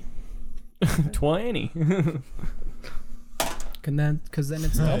 20. 20. Because then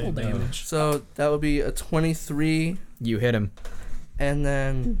it's double damage. So that would be a 23, You hit him. and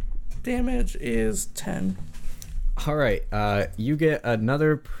then damage is 10. All right, you get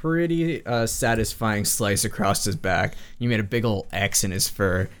another pretty satisfying slice across his back. You made a big old X in his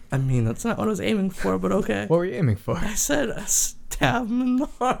fur. I mean, that's not what I was aiming for, but okay. What were you aiming for? I said stab him in the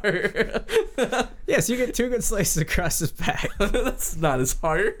heart. Yes, you get 2 good slices across his back. That's not his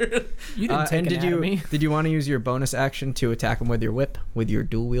heart. You didn't take and an anatomy. did you want to use your bonus action to attack him with your whip, with your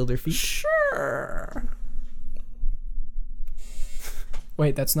dual wielder feat? Sure.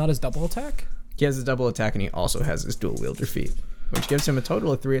 Wait, that's not his double attack? He has a double attack, and he also has his dual wielder feat, which gives him a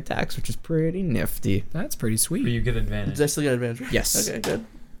total of 3 attacks, which is pretty nifty. That's pretty sweet. But you get advantage. Does I still get advantage? Yes. Okay, good.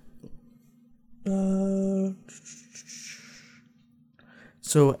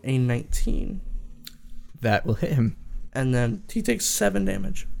 So a 19. That will hit him. And then he takes 7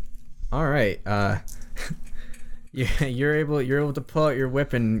 damage. All right. You're able to pull out your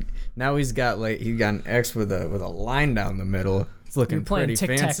whip, and now he's got an X with a line down the middle. It's looking You're playing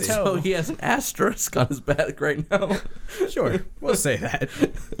pretty fancy. tic-tac-toe. So he has an asterisk on his back right now. Sure, we'll say that.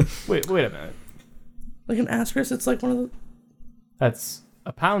 Wait a minute. Like an asterisk, it's like one of the... That's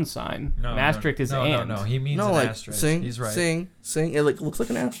a pound sign. An asterisk is and. No, he means No, an like asterisk. sing, He's right. sing. It like looks like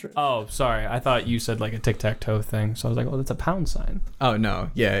an asterisk. Oh, sorry. I thought you said like a tic-tac-toe thing. So I was like, oh, that's a pound sign. Oh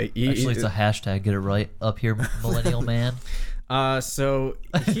no, yeah. Actually, it's a hashtag. Get it right up here, millennial man. So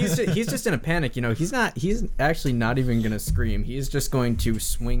he's just in a panic. You know, he's actually not even gonna scream. He's just going to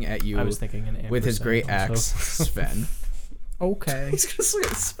swing at you. I was thinking an with his great ampersand axe, also. Sven. Okay. He's gonna swing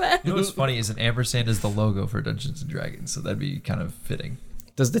at Sven. You know what's funny is an ampersand is the logo for Dungeons and Dragons, so that'd be kind of fitting.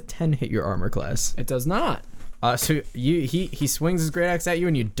 Does the 10 hit your armor class? It does not. So he swings his great axe at you,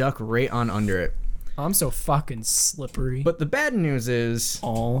 and you duck right on under it. I'm so fucking slippery. But the bad news is,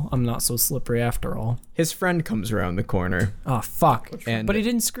 I'm not so slippery after all. his friend comes around the corner Oh, fuck. And- but he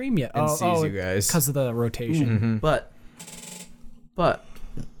didn't scream yet. and sees you guys. Because of the rotation. But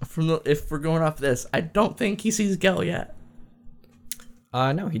if we're going off this, I don't think he sees Gel yet.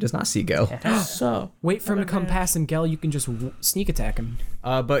 No, he does not see Gel. So Wait for him to come past, and Gel, you can just sneak attack him.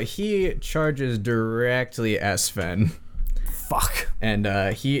 But he charges directly at Sven, Fuck. and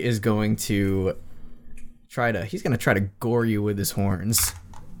he is going to try to gore you with his horns.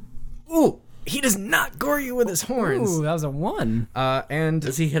 Ooh, he does not gore you with his horns. Ooh, that was a 1. And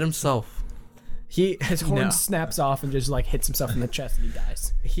does he hit himself? His horn no. snaps off and just like hits himself in the chest and he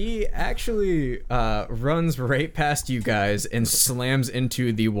dies. He actually runs right past you guys and slams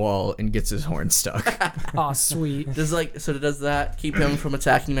into the wall and gets his horn stuck. Aw, sweet. Does that keep him from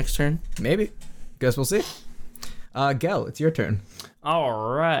attacking next turn? Maybe. Guess we'll see. Gel, it's your turn.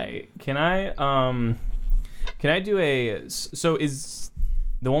 All right. Can I do a? So is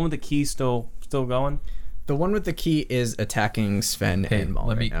the one with the key still going? The one with the key is attacking Sven Hey, and Maul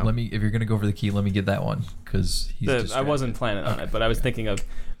let right now. me. If you're gonna go for the key, let me get that one because he's. I wasn't planning on it, but I was thinking of.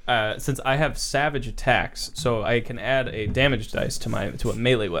 since I have savage attacks, so I can add a damage dice to a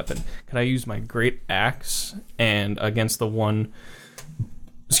melee weapon. Can I use my great axe and against the one?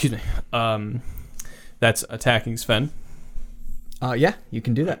 Excuse me. That's attacking Sven. Yeah, you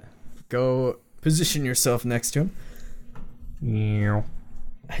can do that. Go position yourself next to him. Yeah.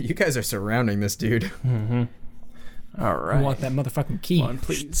 You guys are surrounding this dude. Mm-hmm. All right. I want that motherfucking key. Come on,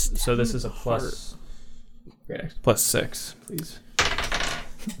 please. So this is a plus. Great axe. Plus 6, please.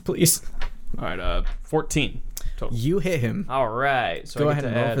 Please. All right. 14 total. You hit him. All right. So Go I ahead get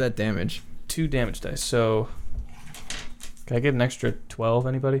and to roll add for that damage. 2 damage dice. So can I get an extra 12?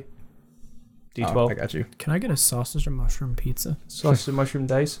 Anybody? D12. Oh, I got you. Can I get a sausage or mushroom pizza? Sausage and mushroom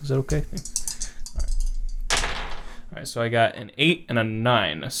dice. Is that okay? All right. So I got an 8 and a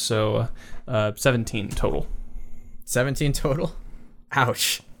 9. So 17 total. 17 total?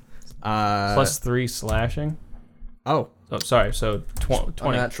 Ouch. Plus 3 slashing. Oh, sorry. So 20.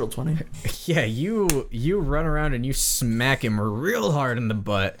 Natural 20. yeah. You run around and you smack him real hard in the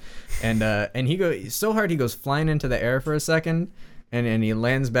butt, and he goes so hard he goes flying into the air for a second, and he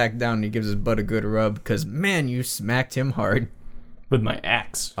lands back down and he gives his butt a good rub because man, you smacked him hard With my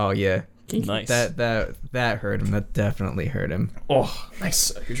axe. Oh yeah. Nice. That hurt him. That definitely hurt him. Oh,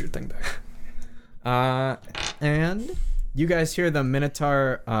 nice. Here's your thing back. And you guys hear the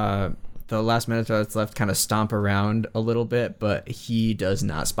Minotaur, the last Minotaur that's left, kind of stomp around a little bit, but he does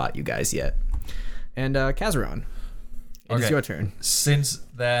not spot you guys yet. And Kazaron, it's your turn. Since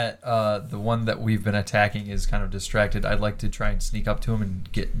that the one that we've been attacking is kind of distracted, I'd like to try and sneak up to him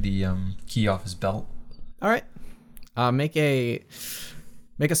and get the key off his belt. All right. Make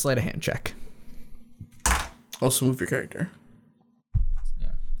a sleight of hand check. Also move your character. Yeah,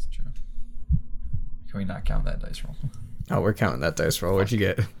 that's true. Can we not count that dice roll? Oh, we're counting that dice roll. What'd you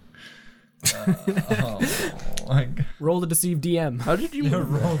get? Roll to deceive DM. How did you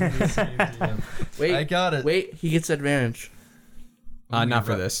roll this game. Wait, I got it. Wait, he gets advantage. Not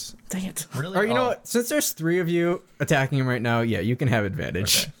for this. Dang it. Really? Or you know what? Since there's 3 of you attacking him right now, yeah, you can have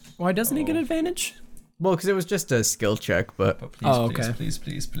advantage. Okay. Why doesn't he get advantage? Well, because it was just a skill check, but But please, Oh, please,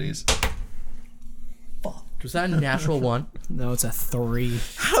 okay. please. Was that a natural 1? No, it's a 3.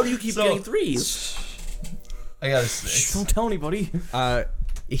 How do you keep So- getting 3s? I got a 6. Don't tell anybody.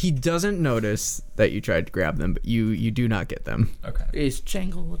 he doesn't notice that you tried to grab them, but you do not get them. Okay. He's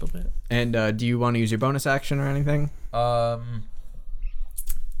jangle a little bit. And do you want to use your bonus action or anything?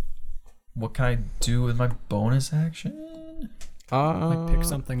 What can I do with my bonus action? Like pick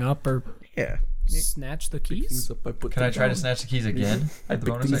something up or Yeah. snatch the keys? Can I try to snatch the keys again? I With the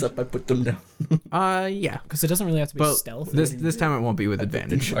pick bonus things action? up, I put them down. Yeah. Because it doesn't really have to be But stealth. this time it won't be with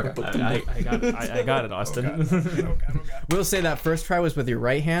advantage. Okay. I got it, Austin. We'll say that first try was with your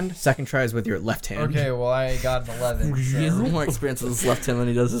right hand, second try is with your left hand. Okay, well I got an 11. He has more experience with his left hand than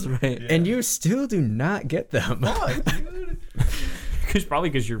he does his right. And you still do not get them. Fuck, dude. Probably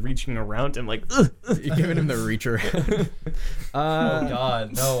because you're reaching around and like, ugh. You're giving him the reacher. Oh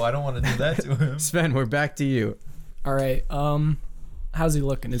god, no, I don't want to do that to him. Sven, we're back to you. All right. How's he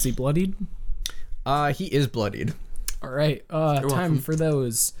looking? Is he bloodied? He is bloodied. All right. Time welcome. for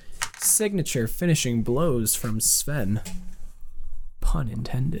those signature finishing blows from Sven. Pun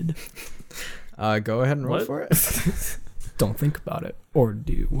intended. Go ahead and roll What? for it. Don't think about it. Or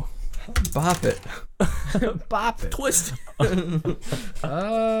do. Bop it. Bop it. Twist.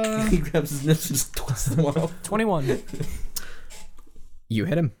 He grabs his nips and just twists them off. 21. You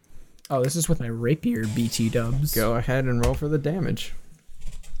hit him. Oh, this is with my rapier, BT dubs. Go ahead and roll for the damage.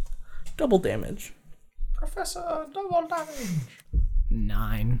 Double damage. Professor, double damage.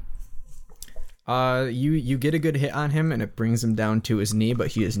 9. You get a good hit on him and it brings him down to his knee, but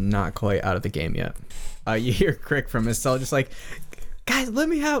he is not quite out of the game yet. You hear Krik from his cell just like, guys, let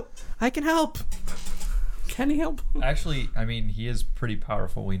me out. I can help. Can he help? Actually, I mean, he is pretty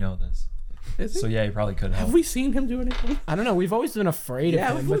powerful. We know this. Is he? So yeah, he probably could help. Have we seen him do anything? I don't know. We've always been afraid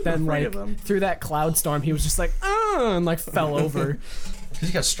Yeah, of him, we've but then been afraid like of him. through that cloud storm, he was just like, and like fell over. Because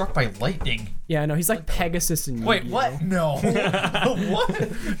he got struck by lightning. Yeah, no, he's like Pegasus and Wait, what? No. What?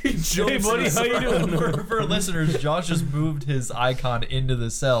 He jumps Hey, buddy, in how you the doing? cell. For listeners, Josh just moved his icon into the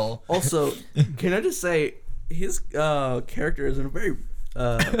cell. Also, can I just say, his character is in a very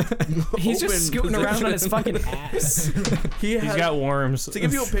He's just open scooting around on his position. fucking ass. He's got worms. To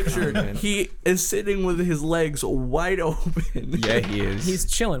give you a picture, he is sitting with his legs wide open. Yeah, he is. He's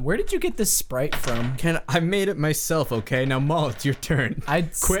chilling. Where did you get this sprite from? I made it myself, okay? Now, Maul, it's your turn.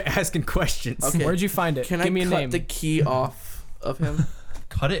 Quit asking questions. Okay. Where'd you find it? Can Give I me a cut name. the key off of him?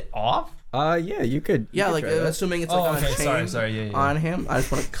 Cut it off? Yeah, you could. Yeah, you like could try that. assuming it's like on a chain Sorry. Yeah. on him. I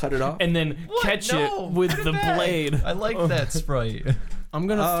just want to cut it off. And then catch No, it with put the back. blade. I like that sprite. I'm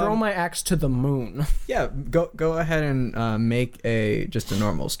gonna throw my axe to the moon. Yeah, go ahead and make just a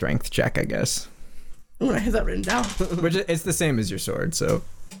normal strength check, I guess. Ooh, I have that written down. Which it's the same as your sword, so.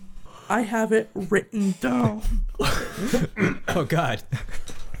 I have it written down. Oh God.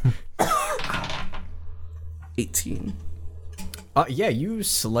 18. Yeah, you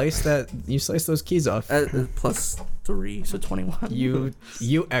slice those keys off. Plus 3, so 21. You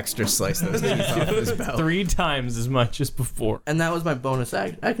extra slice those keys off his belt. 3 times as much as before. And that was my bonus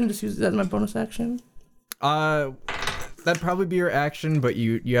action. I can just use that as my bonus action. That'd probably be your action, but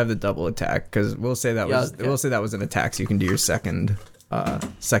you have the double attack because we'll say that was an attack, so you can do your second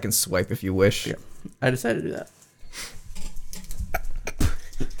swipe if you wish. Yeah, I decided to do that.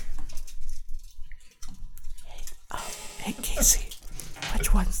 Hey Casey,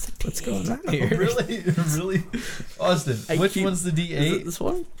 which one's the D8? What's going on here? Really, Austin? Which one's the D8? Is it this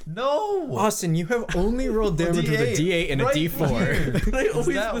one? No, Austin, you have only rolled damage with a D8 and a D4. I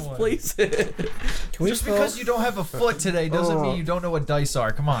always that misplace it. Just because you don't have a foot today doesn't mean you don't know what dice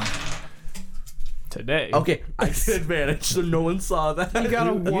are. Come on. Today. Okay, I get advantage, so no one saw that. He got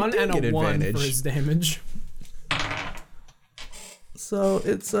a 1 and get a 1 advantage. for his damage. So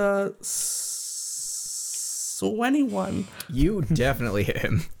it's 21. You definitely hit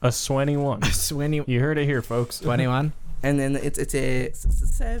him. A 21. You heard it here, folks. 21. And then it's a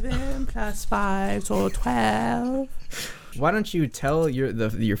 7 plus 5, so 12. Why don't you tell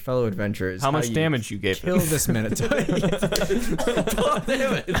your fellow adventurers how much damage you gave kill him? this Minotaur?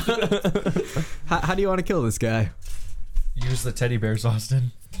 How do you want to kill this guy? Use the teddy bears,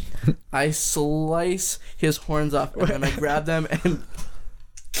 Austin. I slice his horns off, and then I grab them and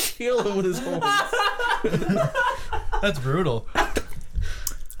kill him with his horns. That's brutal.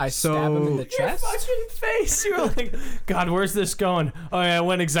 I stab him in the chest. Your fucking face. You were like, God, where's this going? Oh yeah, it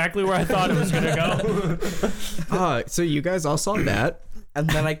went exactly where I thought it was gonna go. So you guys all saw that. And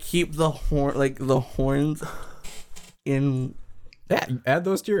then I keep the horns in. Yeah, add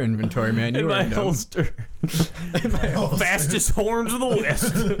those to your inventory, man. In You my already know. holster. Fastest horns of the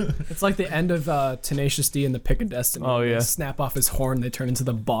West. It's like the end of Tenacious D and the Pick of Destiny. Oh, yeah. They snap off his horn, they turn into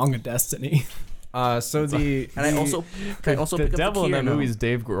the Bong of Destiny. So the And I also The pick devil up in the key that or no? movie is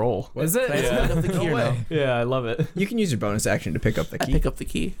Dave Grohl. Is it? Can I Yeah. pick up the key No or no? way. Yeah, I love it. you can use your bonus action to pick up the I key. pick up the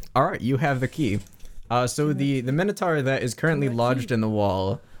key. All right, you have the key. So the Minotaur that is currently lodged in the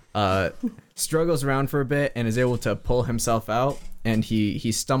wall struggles around for a bit and is able to pull himself out, and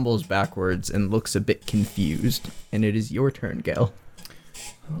he stumbles backwards and looks a bit confused. And it is your turn, Gail.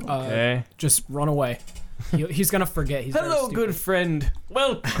 Okay. Just run away. He's gonna forget. He's very Hello, stupid. good friend.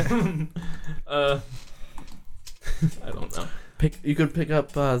 Welcome. I don't know. You could pick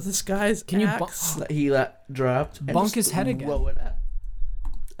up this guy's Can you axe that he dropped. And Bunk just his head again. Throw it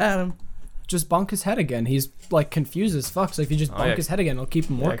at him. Just bonk his head again. He's like confused as fuck. So if you just bonk yeah. his head again, it'll keep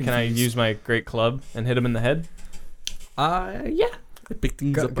him more Yeah, confused. can I use my great club and hit him in the head? Yeah. I pick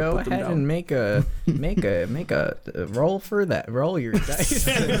things Go, up. go and put them ahead down. and make a roll for that. Roll your dice.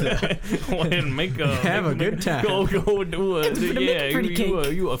 Go ahead and make a Have a good time. Go do a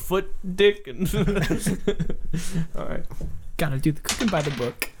you a foot dick. All right. Gotta do the cooking by the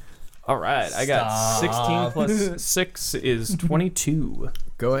book. All right. I got Stop. 16 plus 6 is 22.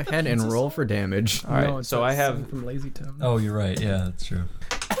 Go ahead and roll for damage. All right. No, it's so that I have son from Lazy Town. Oh, you're right. Yeah, that's true.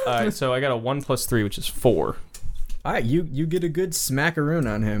 all right. So I got a 1 plus 3, which is 4. All right, you get a good smackaroon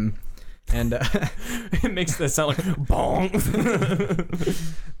on him, and It makes that sound like bong.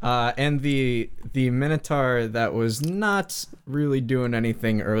 and the Minotaur that was not really doing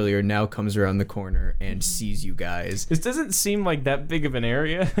anything earlier now comes around the corner and sees you guys. This doesn't seem like that big of an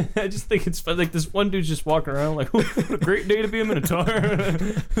area. I just think it's fun. Like this one dude's just walking around like, "Oh, what a great day to be a Minotaur.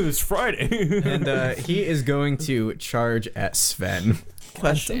 It's Friday." And he is going to charge at Sven.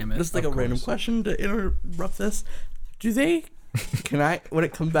 Question. damn it. Just like a Of random course. question to interrupt this. Do they? Can I? When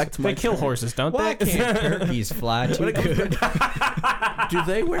it comes back to my They kill turn, horses, don't Why they? can't turkeys fly too good? Do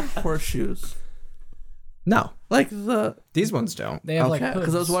they wear horseshoes? No, Like the these ones don't. They have like okay,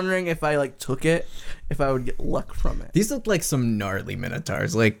 because I was hoods. wondering if I took it, if I would get luck from it. These look like some gnarly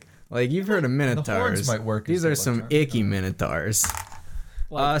Minotaurs. Like you've heard of Minotaurs. might work as These good are luck some charm. icky Minotaurs.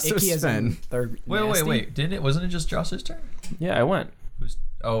 Like, so icky as in Sven. they're nasty. Wait. Didn't it? Wasn't it just Josh's turn? Yeah, I went.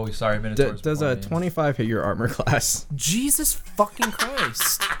 Oh, sorry, Minotaurs. Does a 25 hit your armor class? Jesus fucking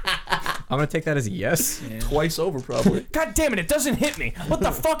Christ. I'm gonna take that as a yes. Twice over, probably. God damn it! It doesn't hit me. What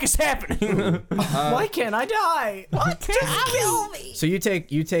the fuck is happening? Why can't I die? Why can't I kill me? So you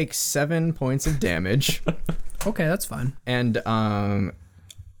take 7 points of damage, Okay, that's fine. and I'm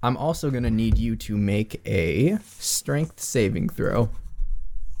also gonna need you to make a strength saving throw.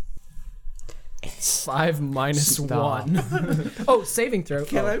 It's 5 minus 1. Oh, saving throw.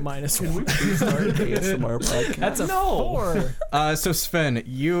 Minus 1. That's a 4. So Sven,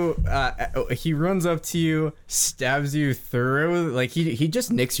 he runs up to you, stabs you through, like he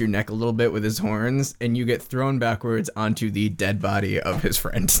just nicks your neck a little bit with his horns, and you get thrown backwards onto the dead body of his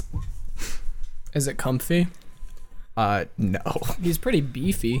friend. Is it comfy? No. He's pretty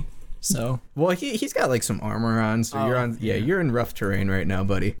beefy, so. Well, he's got like some armor on, so you're in rough terrain right now,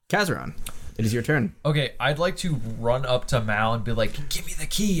 buddy. Kazaron, it is your turn. Okay, I'd like to run up to Mal and be like, "Give me the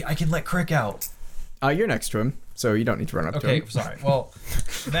key. I can let Krik out." You're next to him, so you don't need to run up to him. Okay, sorry. Well,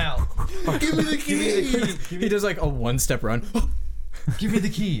 Mal, give me the key. He does like a 1-step run. Give me the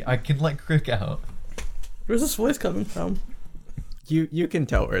key. I can let Krik out. Where's this voice coming from? You can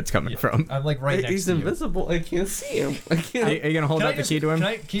tell where it's coming from. I'm like right next to you. He's invisible. I can't see him. I can't. Are you gonna hold out the key to him?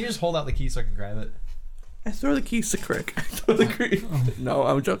 Can you just hold out the key so I can grab it? I throw the keys to Krik. I throw the Krik. No,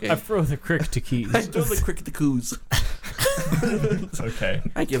 I'm joking. I throw the Krik to keys. I throw the Krik to coos. Okay.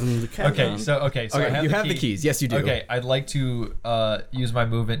 I give him the cat. Okay, so I have you the have the keys. Yes, you do. Okay, I'd like to use my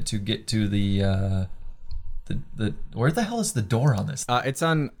movement to get to the where the hell is the door on this? It's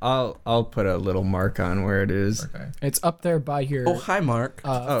on. I'll put a little mark on where it is. Okay. It's up there by your Oh, hi, Mark.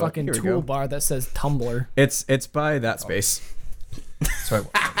 fucking here we go. toolbar that says Tumblr. It's by that space. So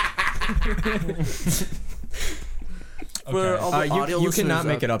For all the audio you listeners cannot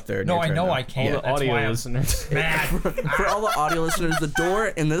make out- it up there. No, I know I All can't. the That's audio why I'm listeners. mad. For all the audio listeners, the door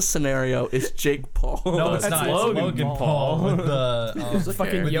in this scenario is Jake Paul. No, it's not. Logan It's Logan Paul. Paul with the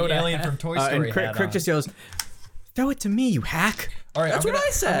fucking with Yoda the alien hat. from Toy Story. And hat Krik on. just yells, "Throw it to me, you hack!" All right, That's I'm what gonna,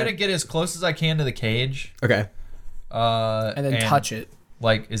 I said. I'm gonna get as close as I can to the cage. Okay. And then touch it.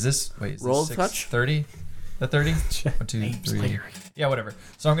 Like, is this Roll this touch? 30? The 30? 1, 2, 3. Yeah, whatever.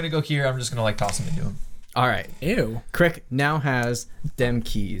 So I'm gonna go here. I'm just gonna like toss them into him. All right. Ew. Krik now has them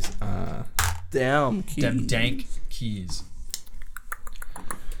keys. Damn key. Them dank keys.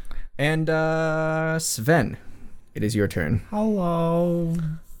 And Sven, it is your turn. Hello.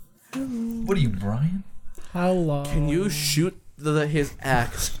 What are you, Brian? Hello. Can you shoot his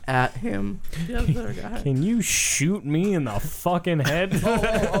axe at him? The other guy. Can you shoot me in the fucking head?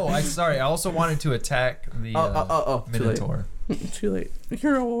 I'm sorry. I also wanted to attack the Too late. Minotaur. Too late.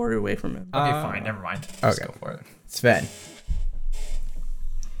 You're a warrior away from him. Okay, fine. Never mind. Let's okay. go for it. Sven,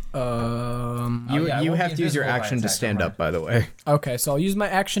 Um. Oh, yeah, I you won't have be to use your invisible if I action to attack, stand never up, by the way. Okay, so I'll use my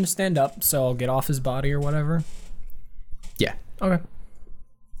action to stand up, so I'll get off his body or whatever. Yeah. Okay.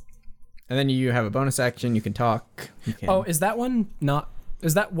 And then you have a bonus action. You can talk. You can... Oh, is that one not?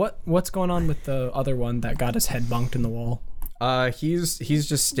 Is that what's going on with the other one that got his head bunked in the wall? He's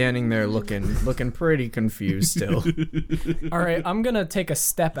just standing there looking pretty confused still. All right, I'm gonna take a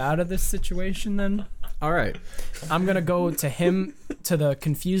step out of this situation then. All right. I'm gonna go to him, to the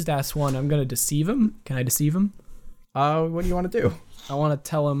confused ass one. I'm gonna deceive him. Can I deceive him? What do you want to do? I want to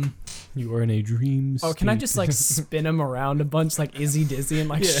tell him. You are in a dream. Oh, can I just like spin him around a bunch like Izzy Dizzy and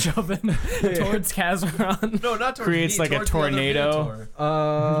like shove him towards Kazaron? No, not towards Creates me, like a towards the other tornado.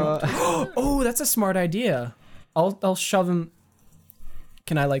 Minotaur. Oh, that's a smart idea. I'll shove him.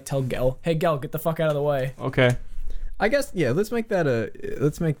 Can I like tell Gel, hey Gel, get the fuck out of the way? Okay. I guess yeah. Let's make that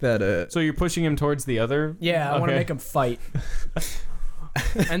a. So you're pushing him towards the other? Yeah, I want to Okay. make him fight.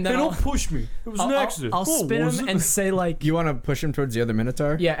 And then Hey, don't push me. It was an accident. I'll spin him and say like, You want to push him towards the other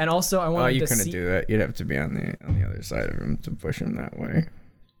Minotaur? yeah, and also I Oh, want to you couldn't do that. You'd have to be on the other side of him to push him that way.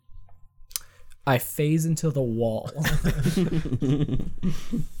 I phase into the wall.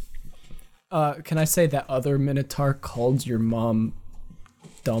 Can I say that other Minotaur called your mom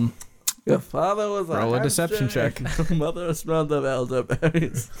dumb? Your father was Roll a deception check. Mother smelled the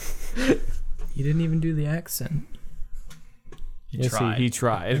elderberries. He didn't even do the accent. He tried. He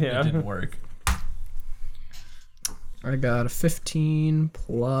tried. It Yeah. didn't work. I got a 15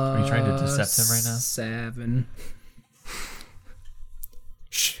 plus. Are you trying to decept him right now? 7.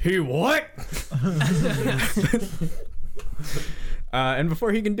 He what? And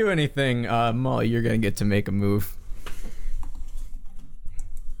before he can do anything, Molly, you're gonna get to make a move.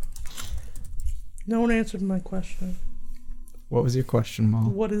 No one answered my question. What was your question,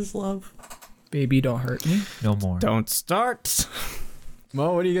 Molly? What is love? Baby, don't hurt me. No more. Don't start.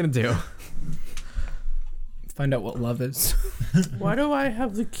 Mo, what are you gonna do? Find out what love is. Why do I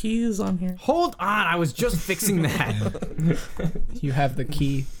have the keys on here? Hold on, I was just fixing that. You have the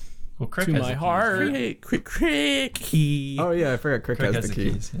key Well, Krik to has my the keys. heart. Krik key. Oh yeah, I forgot Krik Krik has the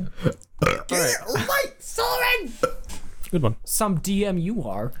key. keys. Yeah. Good one. Some DM you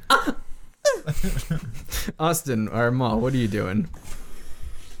are. Austin or Mo, what are you doing?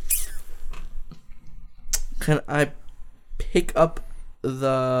 Can I pick up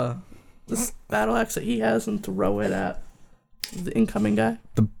the this battle axe that he has and throw it at the incoming guy.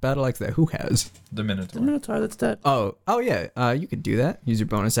 The battle axe that who has? The Minotaur. The Minotaur that's dead. Oh yeah. You could do that. Use your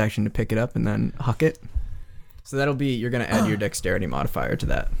bonus action to pick it up and then huck it. So that'll be, you're gonna add your dexterity modifier to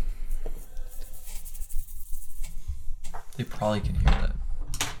that. They probably can hear that.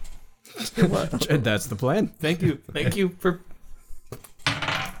 That's the plan. Thank you. Thank you,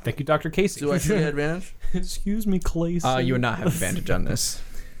 Dr. Casey. Do I still get advantage? Excuse me, Clay. You would not have advantage on this.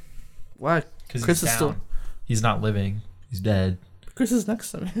 Why? Because Chris he's is down. still. He's not living. He's dead. Chris is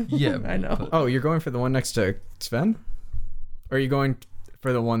next to me. Yeah, I know. Oh, you're going for the one next to Sven? Or are you going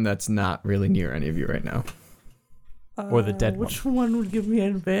for the one that's not really near any of you right now? Or the dead Which one would give me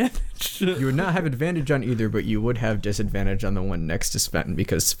an advantage? You would not have advantage on either, but you would have disadvantage on the one next to Sven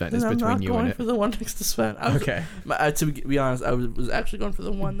because Sven is I'm between not you going and it. for the one next to Sven. Okay. To be honest, I was actually going for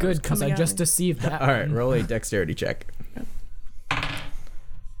the one. That Good, because I just deceived. deceived that. All right, roll a dexterity check.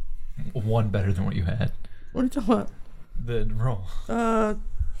 One better than what you had. What are you talking about? The roll.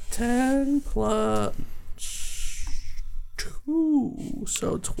 10 plus 2,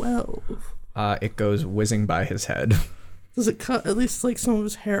 so 12. It goes whizzing by his head. Does it cut at least like some of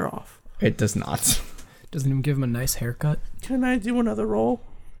his hair off? It does not. Doesn't even give him a nice haircut. Can I do another roll?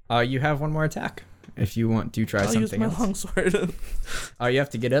 You have one more attack. If you want to try I'll use something my else. longsword. You have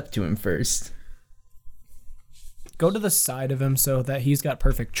to get up to him first. Go to the side of him so that he's got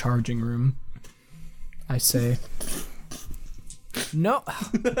perfect charging room. I say. No.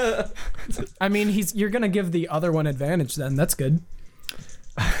 I mean, you're gonna give the other one advantage then. That's good.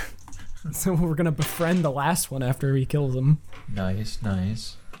 So we're gonna befriend the last one after he kills him. Nice.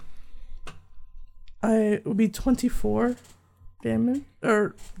 I would be 24 damage,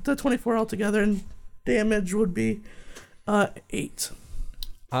 or the 24 altogether, and damage would be 8.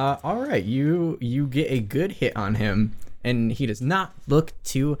 All right, you get a good hit on him, and he does not look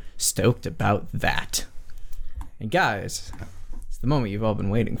too stoked about that. And guys, it's the moment you've all been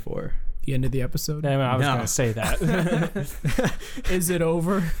waiting for. The end of the episode. Damn it, I was No. going to say that. Is it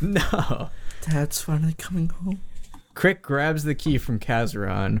over? No. Dad's finally coming home. Krik grabs the key from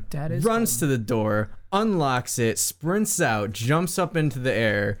Kazaron, Dad is runs home. to the door, unlocks it, sprints out, jumps up into the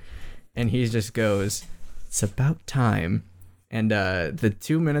air, and he just goes, "It's about time." And the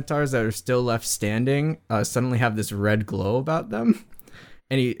two Minotaurs that are still left standing suddenly have this red glow about them,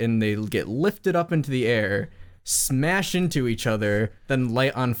 and they get lifted up into the air, smash into each other, then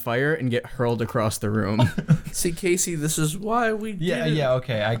light on fire and get hurled across the room. See, Casey, this is why we did it. Yeah.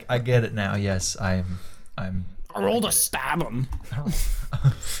 Okay, I get it now. Yes, I'm. I rolled to stab him.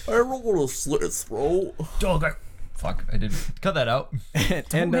 I rolled a slit his throat. Dog. Fuck! I did. Cut that out.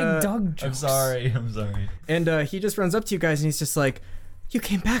 and Make dog I'm jokes. sorry. And he just runs up to you guys and he's just like, "You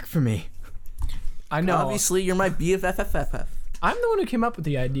came back for me." I know. Obviously, you're my BFFFFF. I'm the one who came up with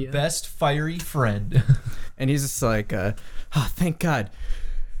the idea. Best fiery friend. And he's just like, "Oh, thank God.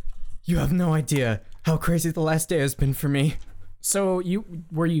 You have no idea how crazy the last day has been for me." So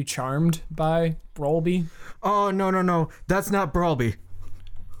were you charmed by Brolby? Oh, no. That's not Brawlby.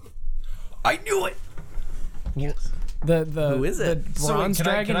 I knew it. The Who is it? The bronze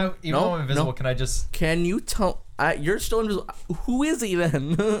dragon. Can I, even though I'm invisible, No. can I just? Can you tell? You're still invisible. Who is he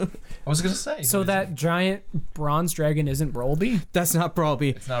then? I was gonna say. So who is that it? giant bronze dragon isn't Brolby? That's not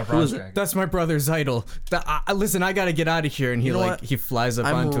Brawlby. It's not a bronze is it? dragon. That's my brother's idol. Listen, I gotta get out of here. And he You know what? he flies up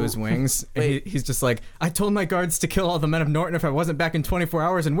I'm onto a- his wings. And Wait. he's just like, "I told my guards to kill all the men of Norton if I wasn't back in 24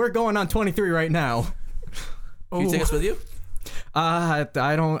 hours, and we're going on 23 right now." Can you take us with you? I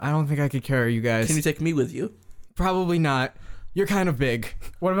don't think I could carry you guys. Can you take me with you? Probably not. You're kind of big.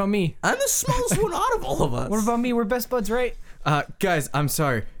 What about me? I'm the smallest one out of all of us. What about me? We're best buds, right? Guys, I'm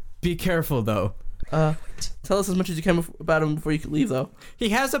sorry. Be careful though. Tell us as much as you can about him before you can leave, though. He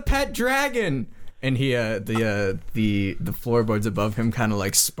has a pet dragon. And he the floorboards above him kind of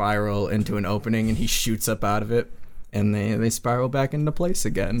like spiral into an opening, and he shoots up out of it, and they spiral back into place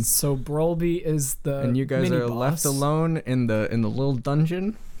again. So Brolby is the And you guys are mini-boss. left alone in the little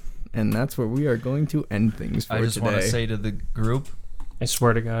dungeon, and that's where we are going to end things for I just want to today. say to the group, I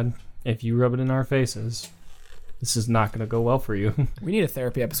swear to God, if you rub it in our faces, this is not going to go well for you. We need a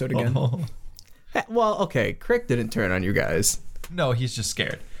therapy episode again. Oh. Well, okay, Krik didn't turn on you guys. No, he's just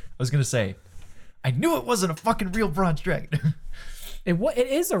scared. I was gonna say, I knew it wasn't a fucking real bronze dragon. It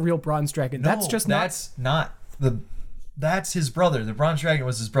is a real bronze dragon. That's just That's his brother. The bronze dragon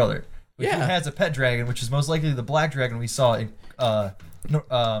was his brother. But Yeah. He has a pet dragon, which is most likely the black dragon we saw in No,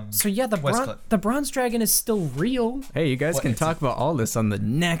 So yeah, Westcliff. the bronze dragon is still real. Hey, you guys can talk about all this on the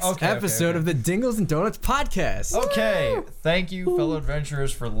next episode of the Dingles and Donuts podcast. Okay, thank you, fellow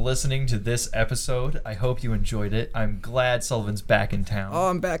adventurers, for listening to this episode. I hope you enjoyed it. I'm glad Sullivan's back in town. Oh,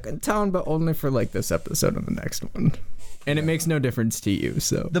 I'm back in town, but only for like this episode and the next one. And it makes no difference to you,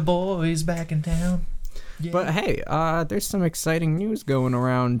 so. The boy's back in town. Yeah. But hey, there's some exciting news going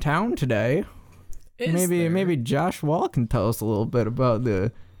around town today. Maybe Josh Wall can tell us a little bit about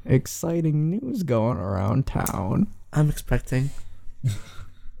the exciting news going around town. I'm expecting.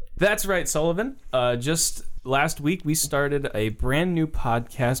 That's right, Sullivan. Just last week, we started a brand new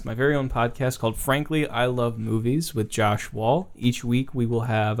podcast, my very own podcast called Frankly, I Love Movies with Josh Wall. Each week, we will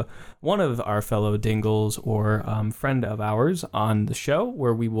have one of our fellow Dingles or friend of ours on the show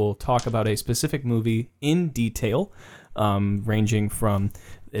where we will talk about a specific movie in detail, ranging from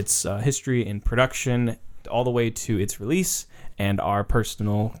its history and production all the way to its release and our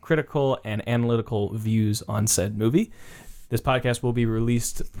personal critical and analytical views on said movie. This podcast will be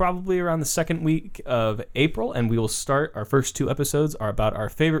released probably around the second week of April, and we will start. Our first 2 episodes are about our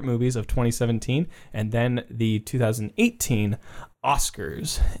favorite movies of 2017 and then the 2018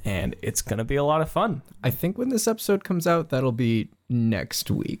 Oscars, and it's going to be a lot of fun. I think when this episode comes out, that'll be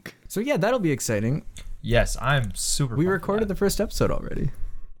next week. So yeah, that'll be exciting. Yes, I'm super We pumped recorded the first episode already.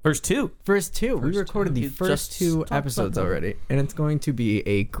 First two. We recorded the first 2 episodes already, and it's going to be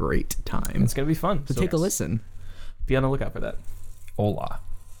a great time. It's going to be fun. So take a listen. Be on the lookout for that. Hola.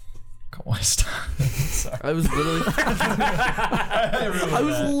 ¿Cómo está? Sorry. I was literally. I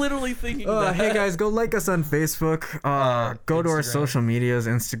was literally thinking that. Hey guys, go like us on Facebook. Go to our Instagram. social medias,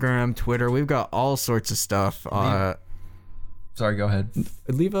 Instagram, Twitter. We've got all sorts of stuff. Sorry, go ahead.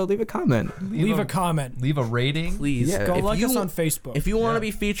 Leave a comment. Leave a comment. Leave a rating. Please. Yeah. Go If like you- us on Facebook. If you want to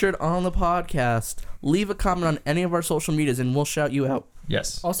be featured on the podcast, leave a comment on any of our social medias and we'll shout you out.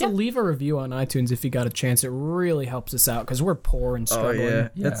 Yes. Also, leave a review on iTunes if you got a chance. It really helps us out because we're poor and struggling.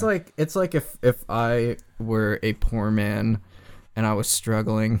 Yeah. It's like if I were a poor man and I was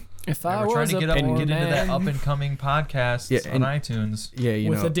struggling. If Yeah, I we're trying was to a get up and poor get into that man up and coming podcast on iTunes. Yeah, you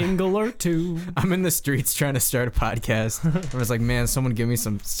with know, a dingle or two. I'm in the streets trying to start a podcast. I was like, man, someone give me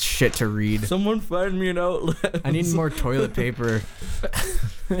some shit to read. Someone find me an outlet. I need more toilet paper.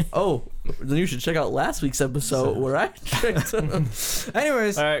 Oh, then you should check out last week's episode where I checked.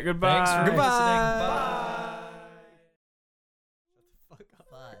 Anyways, All right, goodbye. Thanks for Goodbye. listening. Bye.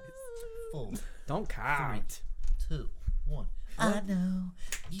 5, 4, don't count. 2, 1. I know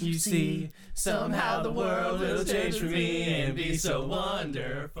You see, somehow the world will change for me and be so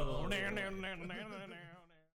wonderful.